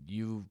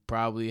 You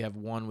probably have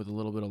won with a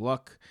little bit of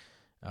luck,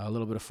 a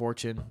little bit of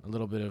fortune, a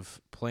little bit of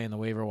playing the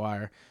waiver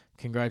wire.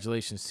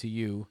 Congratulations to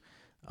you.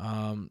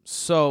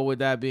 So with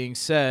that being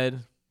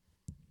said,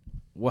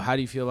 how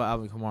do you feel about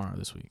Alvin Kamara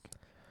this week?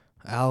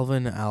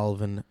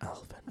 Alvitor.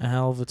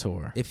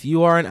 If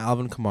you are an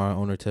Alvin Kamara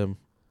owner, Tim,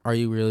 are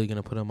you really going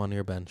to put him on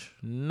your bench?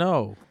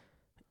 No.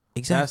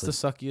 Exactly. That's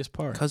the suckiest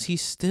part. Because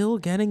he's still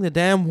getting the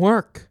damn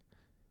work.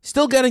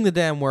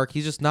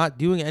 He's just not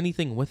doing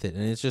anything with it.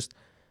 And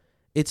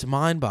it's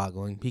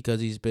mind-boggling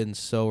because he's been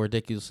so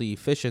ridiculously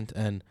efficient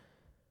and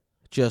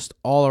just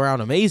all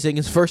around amazing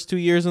his first 2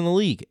 years in the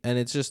league. And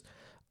it's just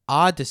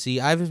odd to see.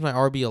 I have him as my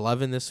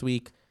RB11 this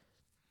week.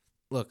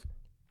 Look,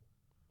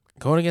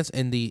 going against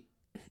Indy,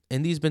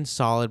 Indy's been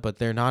solid, but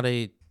they're not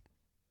a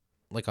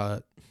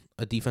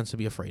defense to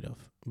be afraid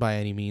of by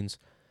any means.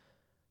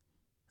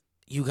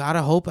 You got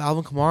to hope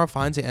Alvin Kamara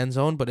finds the end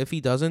zone, but if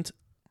he doesn't,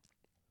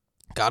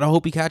 got to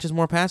hope he catches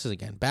more passes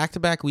again.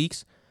 Back-to-back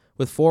weeks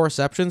with 4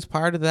 receptions.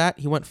 Prior to that,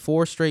 he went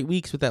 4 straight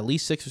weeks with at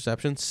least 6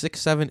 receptions, 6,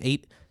 7,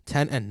 8,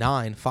 10, and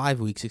 9, 5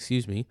 weeks,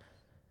 And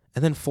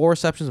then 4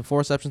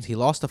 receptions. He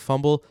lost a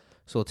fumble,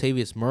 so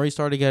Latavius Murray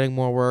started getting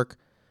more work.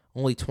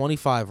 Only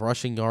 25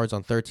 rushing yards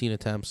on 13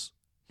 attempts.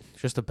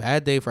 Just a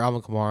bad day for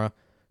Alvin Kamara.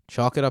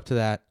 Chalk it up to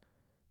that.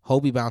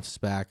 Hope he bounces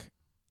back.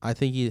 I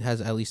think he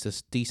has at least a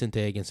decent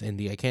day against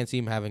Indy. I can't see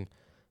him having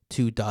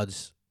 2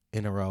 duds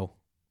in a row.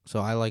 So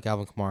I like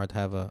Alvin Kamara to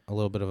have a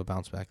little bit of a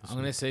bounce back. I'm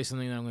going to say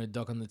something that I'm going to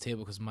duck on the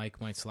table because Mike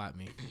might slap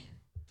me.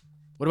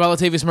 What about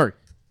Latavius Murray?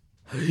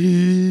 I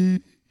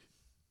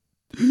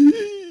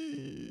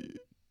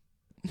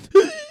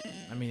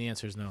mean, the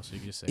answer is no, so you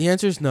can just say. The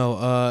answer is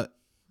no.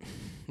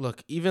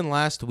 Look, even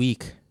last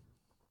week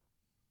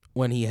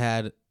when he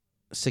had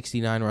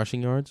 69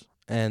 rushing yards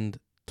and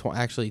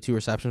actually 2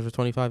 receptions for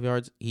 25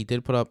 yards, he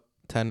did put up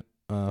 10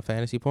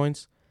 fantasy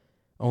points,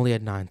 only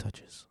had 9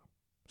 touches.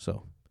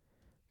 So,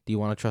 do you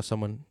want to trust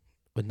someone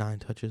with 9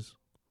 touches?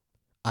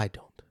 I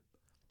don't.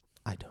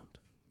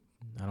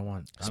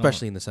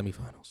 Especially in the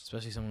semifinals.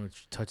 Especially someone who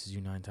touches you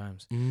 9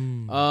 times.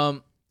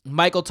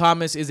 Michael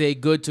Thomas is a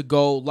good to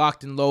go,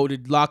 locked and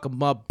loaded, lock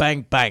him up,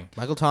 bang, bang.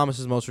 Michael Thomas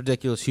is the most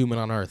ridiculous human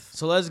on earth.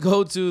 So let's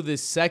go to the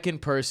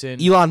second person.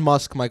 Elon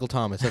Musk, Michael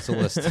Thomas. That's the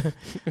list.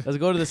 Let's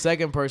go to the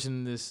second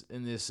person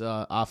in this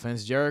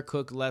offense. Jared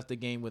Cook left the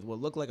game with what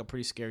looked like a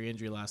pretty scary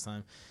injury last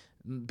time.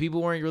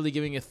 People weren't really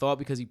giving it thought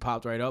because he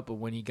popped right up, but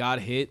when he got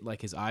hit, like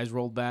his eyes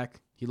rolled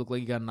back. He looked like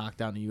he got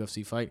knocked out in a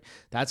UFC fight.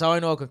 That's how I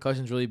know a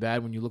concussion's really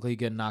bad, when you look like you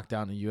get knocked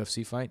out in a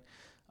UFC fight.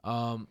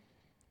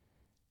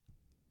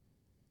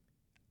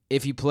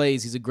 If he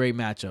plays, he's a great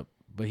matchup,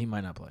 but he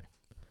might not play.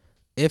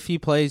 If he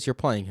plays, you're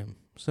playing him.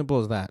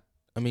 Simple as that.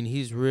 I mean,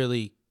 he's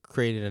really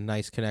created a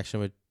nice connection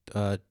with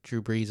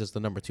Drew Brees as the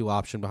number 2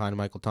 option behind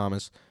Michael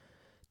Thomas.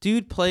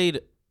 Dude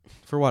played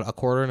for, a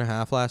quarter and a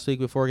half last week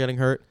before getting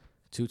hurt?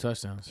 2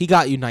 touchdowns. He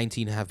got you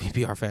 19.5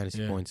 PPR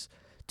fantasy points.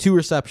 2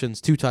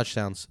 receptions, 2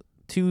 touchdowns,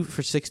 2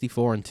 for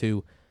 64 and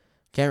 2.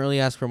 Can't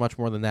really ask for much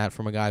more than that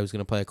from a guy who's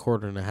going to play a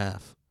quarter and a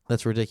half.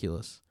 That's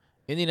ridiculous.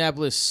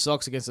 Indianapolis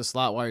sucks against a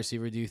slot wide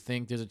receiver. Do you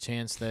think there's a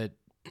chance that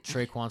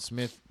Traquan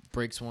Smith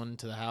breaks one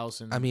to the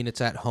house? I mean,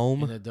 it's at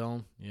home. In the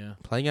dome, yeah.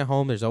 Playing at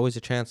home, there's always a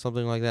chance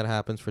something like that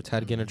happens for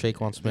Ted Ginn or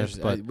Traquan Smith.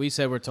 But we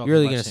said we're talking. You're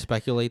really going to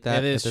speculate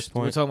that at this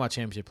point? We're talking about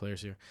championship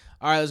players here.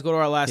 All right, let's go to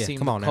our last team,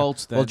 come on the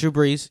Colts. Now. Well, Drew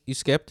Brees, you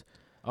skipped.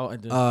 Oh,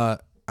 and I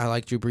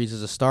like Drew Brees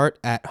as a start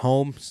at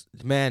home.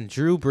 Man,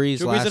 Drew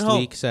Brees last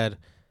week said,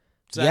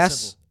 "Yes,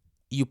 simple.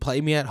 you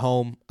play me at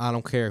home. I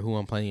don't care who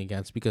I'm playing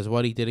against because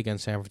what he did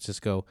against San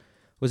Francisco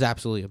was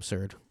absolutely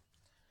absurd.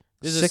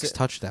 Six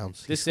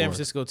touchdowns. This San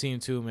Francisco team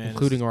too, man,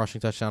 including a rushing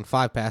touchdown,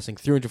 5 passing,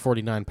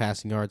 349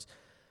 passing yards.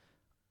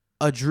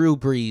 A Drew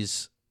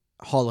Brees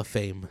Hall of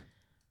Fame.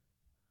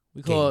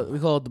 We call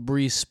it the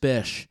Brees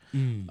Spish.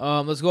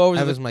 Let's go over.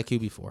 That was my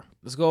QB4.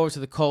 Let's go over to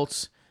the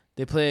Colts.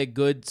 They play a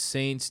good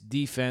Saints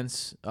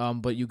defense,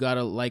 but you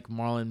gotta like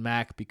Marlon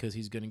Mack because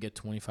he's gonna get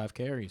 25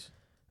 carries.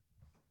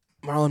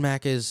 Marlon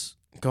Mack is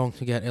going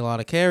to get a lot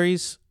of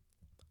carries.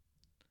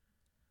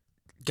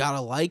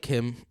 Gotta like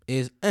him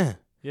is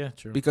Yeah,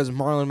 true. because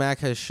Marlon Mack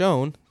has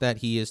shown that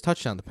he is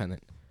touchdown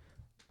dependent.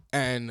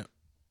 And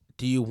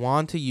do you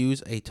want to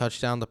use a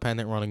touchdown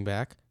dependent running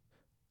back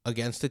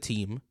against a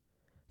team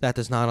that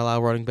does not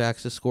allow running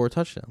backs to score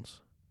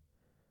touchdowns?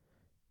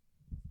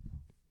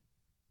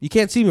 You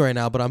can't see me right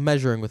now, but I'm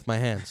measuring with my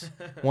hands.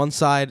 One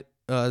side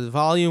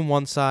volume,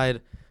 one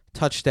side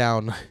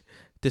touchdown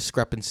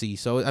discrepancy.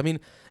 So, I mean,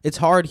 it's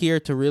hard here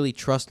to really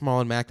trust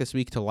Marlon Mack this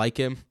week, to like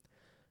him.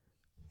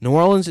 New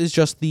Orleans is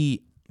just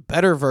the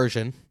better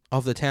version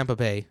of the Tampa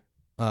Bay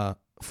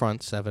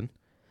front seven.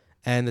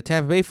 And the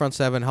Tampa Bay front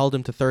seven held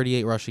him to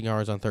 38 rushing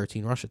yards on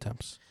 13 rush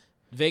attempts.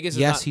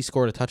 He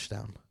scored a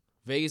touchdown.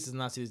 Vegas does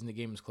not see the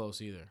game as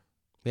close either.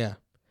 Yeah.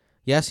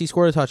 Yes, he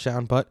scored a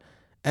touchdown,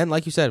 and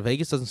like you said,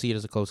 Vegas doesn't see it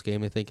as a close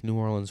game. They think New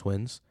Orleans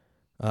wins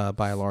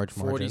by a large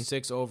margin.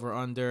 46 over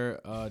under.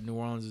 New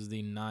Orleans is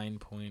the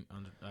 9-point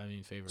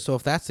favorite. So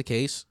if that's the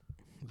case,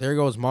 there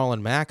goes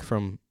Marlon Mack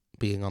from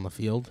being on the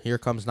field. Here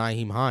comes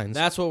Nyheim Hines.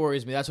 That's what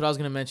worries me. That's what I was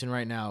going to mention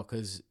right now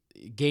because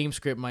game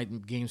script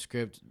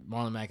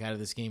Marlon Mack out of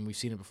this game. We've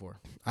seen it before.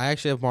 I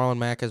actually have Marlon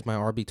Mack as my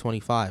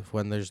RB25.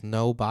 When there's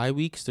no bye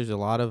weeks, there's a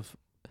lot of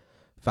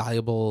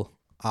valuable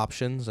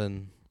options,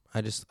 and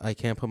I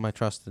can't put my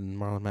trust in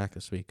Marlon Mack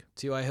this week.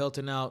 T.Y.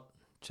 Hilton out,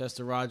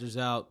 Chester Rogers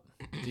out,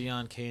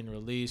 Deion Kane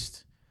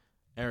released,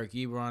 Eric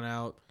Ebron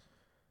out.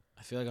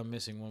 I feel like I'm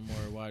missing one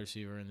more wide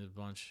receiver in this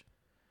bunch.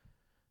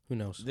 Who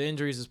knows? The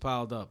injuries has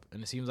piled up,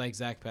 and it seems like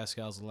Zach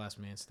Pascal's the last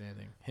man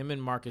standing. Him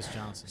and Marcus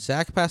Johnson.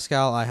 Zach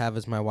Pascal I have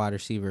as my wide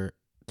receiver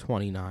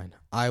 29.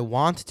 I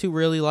want to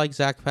really like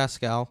Zach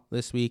Pascal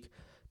this week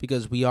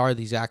because we are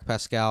the Zach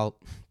Pascal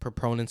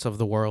proponents of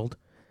the world.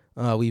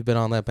 We've been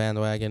on that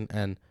bandwagon,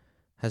 and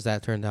has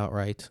that turned out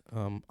right?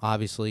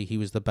 Obviously, he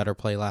was the better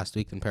play last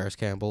week than Paris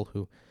Campbell,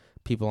 who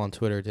people on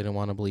Twitter didn't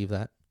want to believe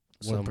that.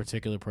 One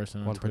particular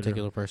person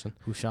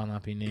who shall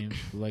not be named,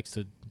 who likes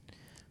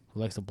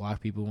to block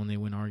people when they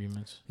win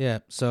arguments. Yeah,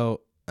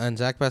 so, and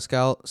Zach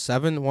Pascal,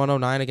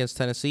 7-109 against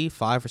Tennessee,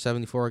 5 for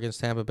 74 against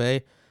Tampa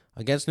Bay.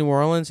 Against New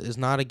Orleans is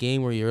not a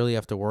game where you really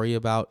have to worry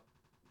about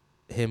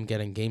him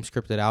getting game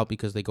scripted out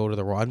because they go to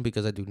the run,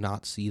 because I do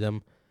not see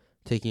them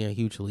taking a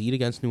huge lead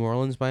against New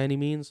Orleans by any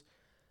means.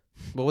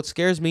 But what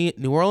scares me,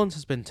 New Orleans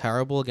has been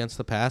terrible against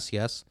the pass,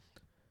 yes.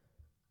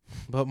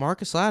 But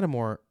Marcus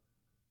Lattimore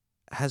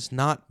has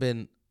not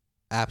been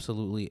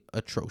absolutely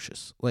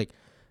atrocious. Like,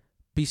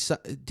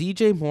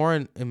 DJ Moore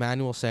and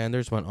Emmanuel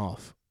Sanders went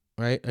off,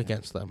 right,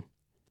 against them.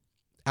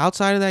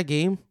 Outside of that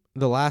game,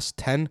 the last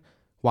 10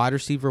 wide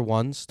receiver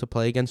ones to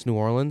play against New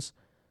Orleans,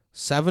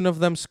 7 of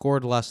them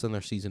scored less than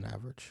their season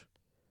average.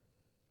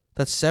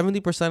 That's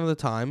 70% of the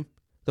time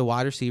the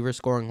wide receiver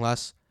scoring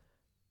less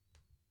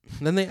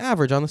than they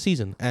average on the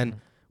season.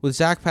 And with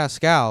Zach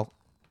Pascal,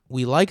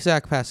 we like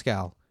Zach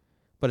Pascal,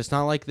 but it's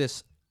not like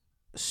this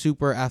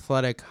super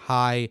athletic,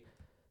 high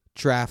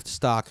draft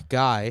stock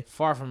guy.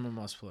 Far from a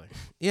must play.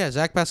 Yeah,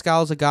 Zach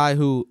Pascal is a guy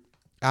who,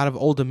 out of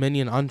Old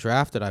Dominion,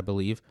 undrafted, I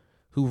believe,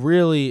 who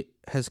really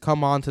has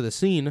come onto the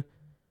scene,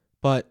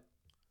 but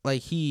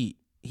like he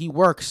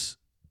works.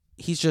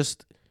 He's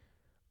just,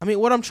 I mean,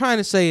 what I'm trying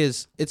to say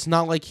is it's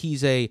not like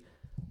he's a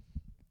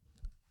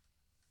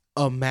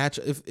match.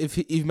 If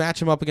you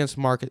match him up against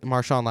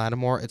Marshawn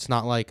Lattimore, it's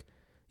not like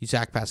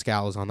Zach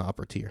Pascal is on the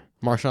upper tier.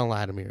 Marshawn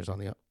Lattimore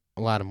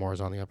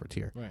is on the upper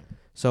tier. Right.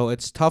 So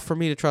it's tough for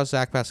me to trust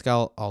Zach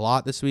Pascal a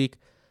lot this week.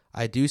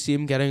 I do see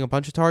him getting a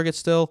bunch of targets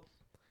still.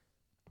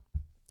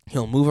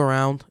 He'll move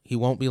around. He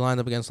won't be lined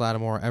up against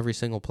Lattimore every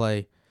single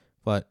play,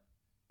 but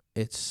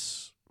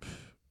it's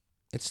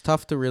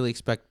tough to really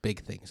expect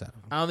big things out of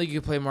him. I don't think you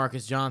can play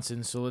Marcus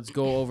Johnson, so let's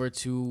go over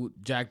to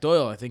Jack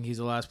Doyle. I think he's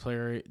the last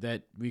player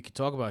that we could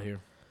talk about here.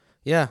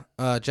 Yeah,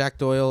 Jack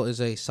Doyle is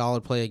a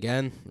solid play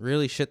again.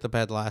 Really shit the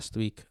bed last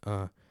week.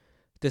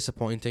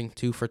 Disappointing.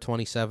 2 for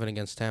 27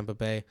 against Tampa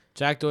Bay.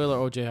 Jack Doyle or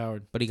O.J.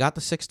 Howard? But he got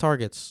the 6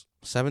 targets.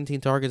 17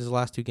 targets his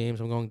last 2 games.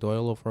 I'm going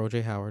Doyle over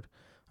O.J. Howard.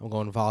 I'm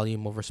going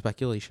volume over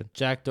speculation.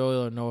 Jack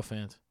Doyle or Noah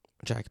Fant?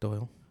 Jack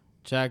Doyle.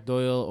 Jack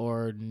Doyle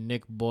or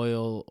Nick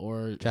Boyle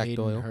or Jack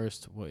Hayden Doyle.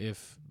 Hurst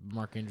if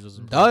Mark Andrews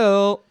doesn't play.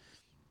 Doyle!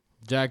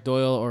 Jack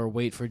Doyle or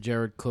wait for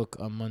Jared Cook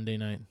on Monday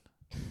night?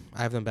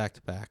 I have them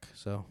back-to-back,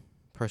 so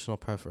personal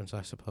preference,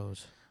 I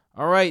suppose.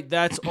 All right,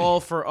 that's all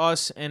for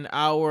us and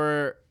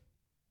our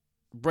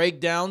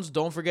breakdowns.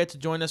 Don't forget to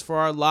join us for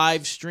our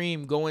live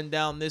stream going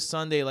down this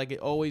Sunday like it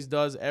always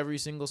does every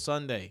single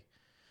Sunday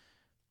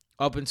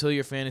up until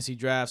your fantasy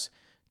drafts.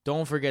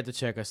 Don't forget to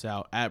check us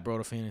out at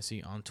Broto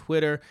Fantasy on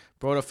Twitter.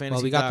 BrotoFantasy.com.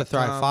 Well, we got the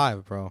Thrive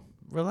 5, bro.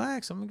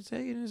 Relax. I'm going to tell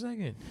you in a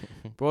second.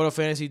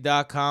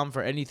 BrotoFantasy.com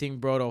for anything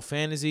Broto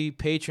Fantasy.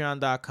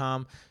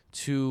 Patreon.com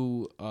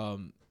to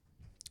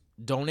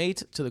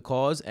donate to the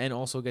cause and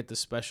also get the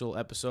special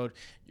episode.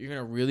 You're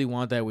going to really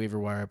want that waiver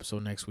wire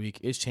episode next week.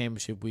 It's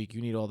championship week.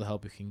 You need all the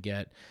help you can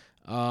get.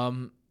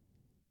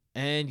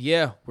 And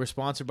yeah, we're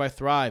sponsored by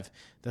Thrive.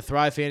 The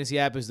Thrive Fantasy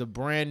app is the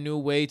brand new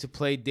way to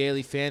play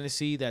daily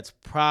fantasy. That's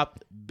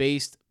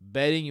prop-based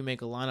betting. You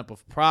make a lineup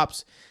of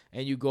props,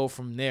 and you go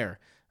from there.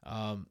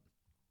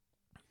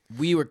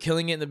 We were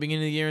killing it in the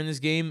beginning of the year in this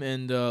game,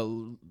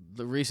 and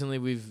recently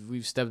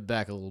we've stepped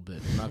back a little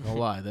bit. I'm not gonna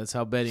lie, that's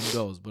how betting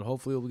goes. But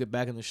hopefully we'll get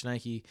back in the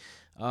Schneike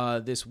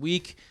this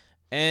week.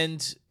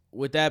 And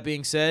with that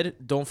being said,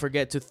 don't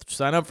forget to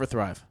sign up for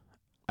Thrive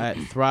at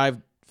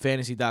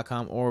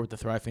thrivefantasy.com or with the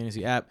Thrive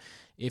Fantasy app.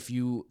 If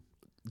you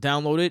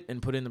download it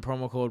and put in the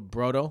promo code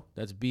BROTO,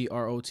 that's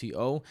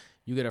BROTO,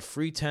 you get a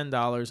free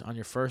 $10 on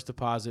your first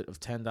deposit of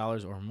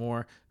 $10 or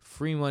more.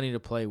 Free money to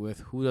play with.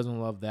 Who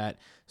doesn't love that?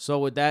 So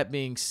with that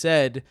being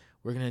said,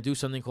 we're going to do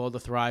something called the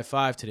Thrive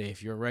 5 today.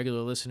 If you're a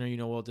regular listener, you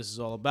know what this is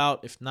all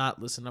about. If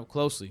not, listen up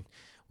closely.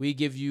 We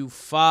give you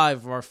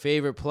 5 of our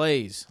favorite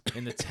plays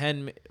in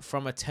the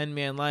from a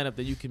 10-man lineup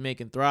that you can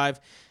make in Thrive,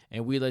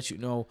 and we let you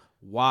know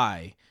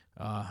why.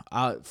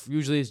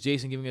 Usually it's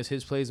Jason giving us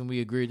his plays and we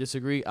agree or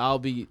disagree. I'll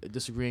be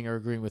disagreeing or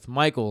agreeing with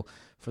Michael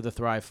for the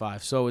Thrive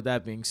 5. So with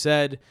that being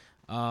said,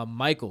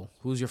 Michael,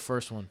 who's your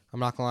first one? I'm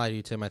not going to lie to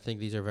you, Tim. I think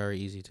these are very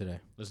easy today.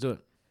 Let's do it.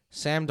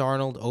 Sam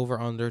Darnold, over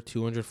under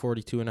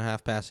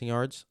 242.5 passing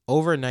yards.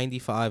 Over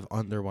 95,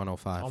 under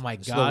 105. Oh, my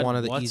This God. is one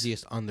of the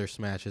easiest under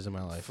smashes in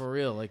my life. For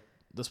real. Like,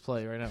 let's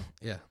play right now.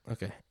 Yeah,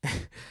 okay.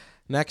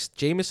 Next,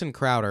 Jamison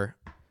Crowder,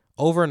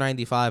 over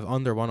 95,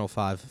 under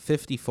 105.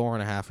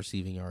 54.5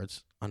 receiving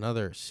yards.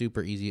 Another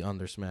super easy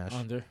under smash.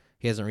 Under.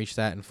 He hasn't reached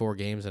that in 4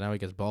 games, and now he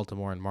gets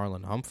Baltimore and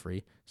Marlon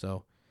Humphrey.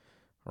 So,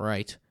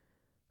 right.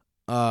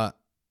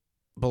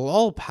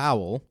 Bilal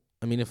Powell,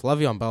 I mean, if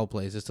Le'Veon Bell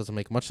plays, this doesn't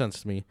make much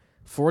sense to me.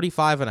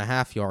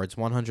 45.5 yards,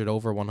 100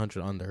 over,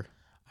 100 under.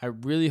 I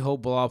really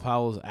hope Bilal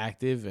Powell is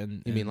active.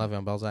 And You mean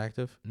Le'Veon Bell's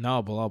active?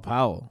 No, Bilal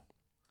Powell.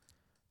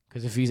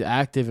 Because if he's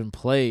active and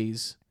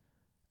plays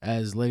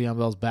as Le'Veon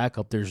Bell's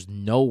backup, there's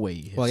no way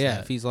he hits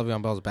that. If he's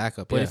Le'Veon Bell's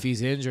backup, But yeah. if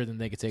he's injured, then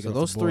they could take it off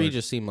those the board. 3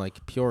 just seem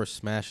like pure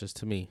smashes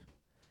to me.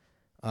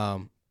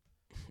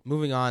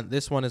 Moving on,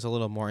 this one is a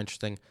little more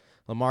interesting.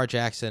 Lamar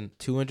Jackson,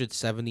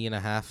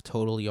 270.5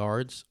 total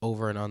yards,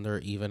 over and under,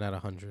 even at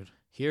 100.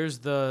 Here's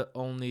the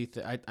only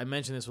I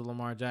mentioned this with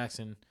Lamar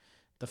Jackson.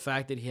 The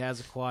fact that he has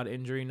a quad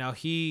injury. Now,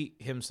 he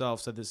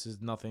himself said this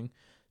is nothing.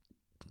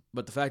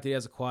 But the fact that he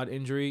has a quad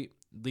injury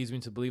leads me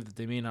to believe that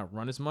they may not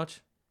run as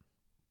much.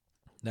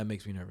 That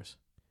makes me nervous.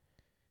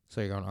 So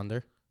you're going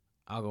under?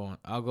 I'll go on.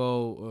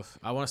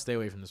 I want to stay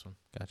away from this one.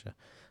 Gotcha.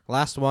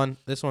 Last one.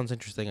 This one's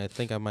interesting. I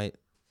think I might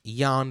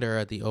yonder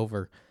at the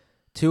over.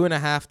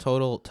 2.5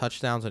 total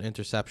touchdowns and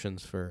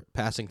interceptions for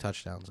passing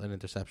touchdowns and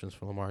interceptions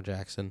for Lamar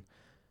Jackson.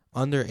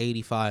 Under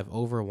 85,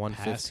 over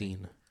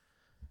 115.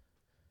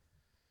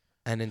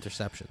 And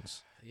interceptions.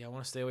 Yeah, I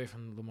want to stay away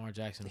from Lamar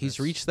Jackson. He's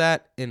reached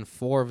that in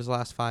 4 of his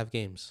last 5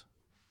 games.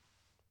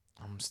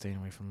 I'm staying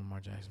away from Lamar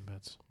Jackson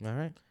bets. All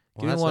right.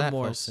 Give me one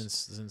more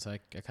since I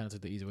kind of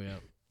took the easy way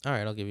out. All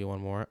right, I'll give you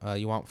one more.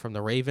 You want from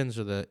the Ravens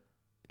or the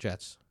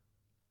Jets?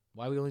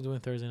 Why are we only doing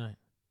Thursday night?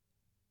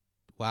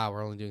 Wow,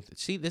 we're only doing...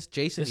 See, this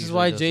Jason... This is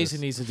why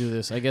Jason needs to do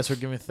this. I guess we're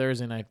giving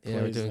Thursday night plays.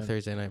 Yeah, we're doing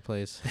Thursday night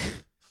plays.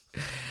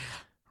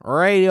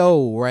 Righty.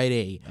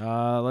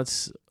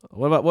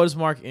 What is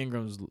Mark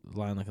Ingram's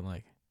line looking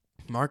like?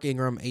 Mark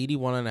Ingram,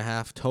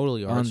 81.5 total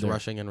yards, Under.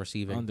 rushing and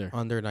receiving.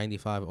 Under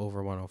 95,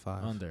 over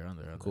 105. Under.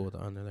 Cool with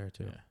the under there,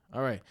 too.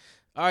 Yeah.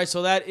 All right,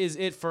 so that is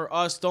it for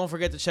us. Don't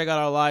forget to check out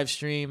our live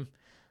stream.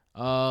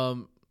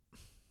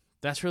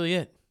 That's really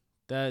it.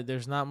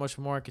 There's not much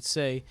more I could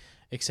say,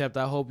 except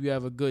I hope you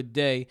have a good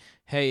day.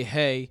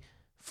 Hey,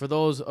 for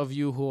those of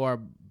you who are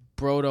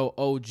Broto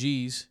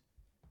OGs,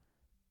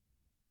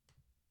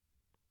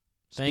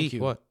 thank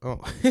you. What? Oh.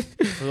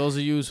 For those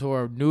of you who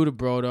are new to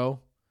Broto,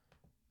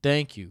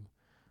 thank you.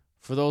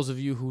 For those of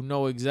you who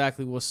know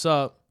exactly what's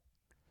up,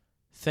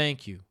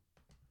 thank you.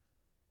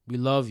 We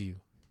love you.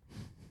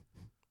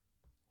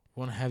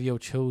 Want to have your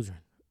children.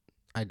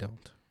 I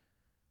don't.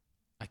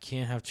 I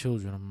can't have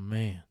children. I'm a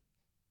man.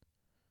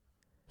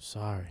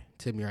 Sorry.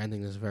 Tim, your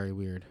ending is very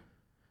weird.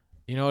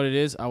 You know what it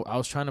is? I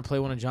was trying to play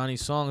one of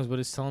Johnny's songs, but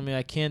it's telling me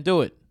I can't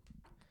do it.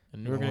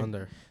 And No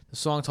wonder. The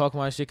song Talking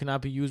About Shit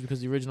cannot be used because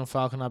the original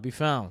file cannot be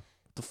found.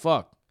 What the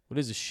fuck? What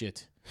is this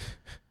shit?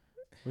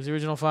 Where's the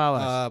original file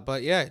at?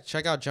 But yeah,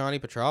 check out Johnny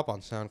Petrop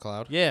on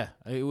SoundCloud. Yeah,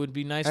 it would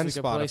be nice And if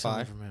we could play Spotify.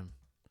 something from him.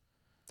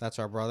 That's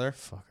our brother.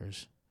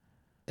 Fuckers.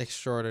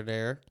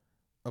 Extraordinaire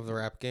of the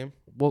rap game.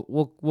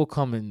 We'll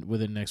come in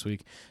with it next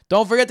week.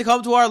 Don't forget to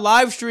come to our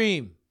live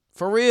stream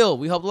For real.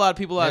 We helped a lot of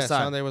people last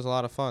time. Sunday was a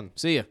lot of fun.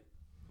 See ya.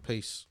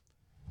 Peace.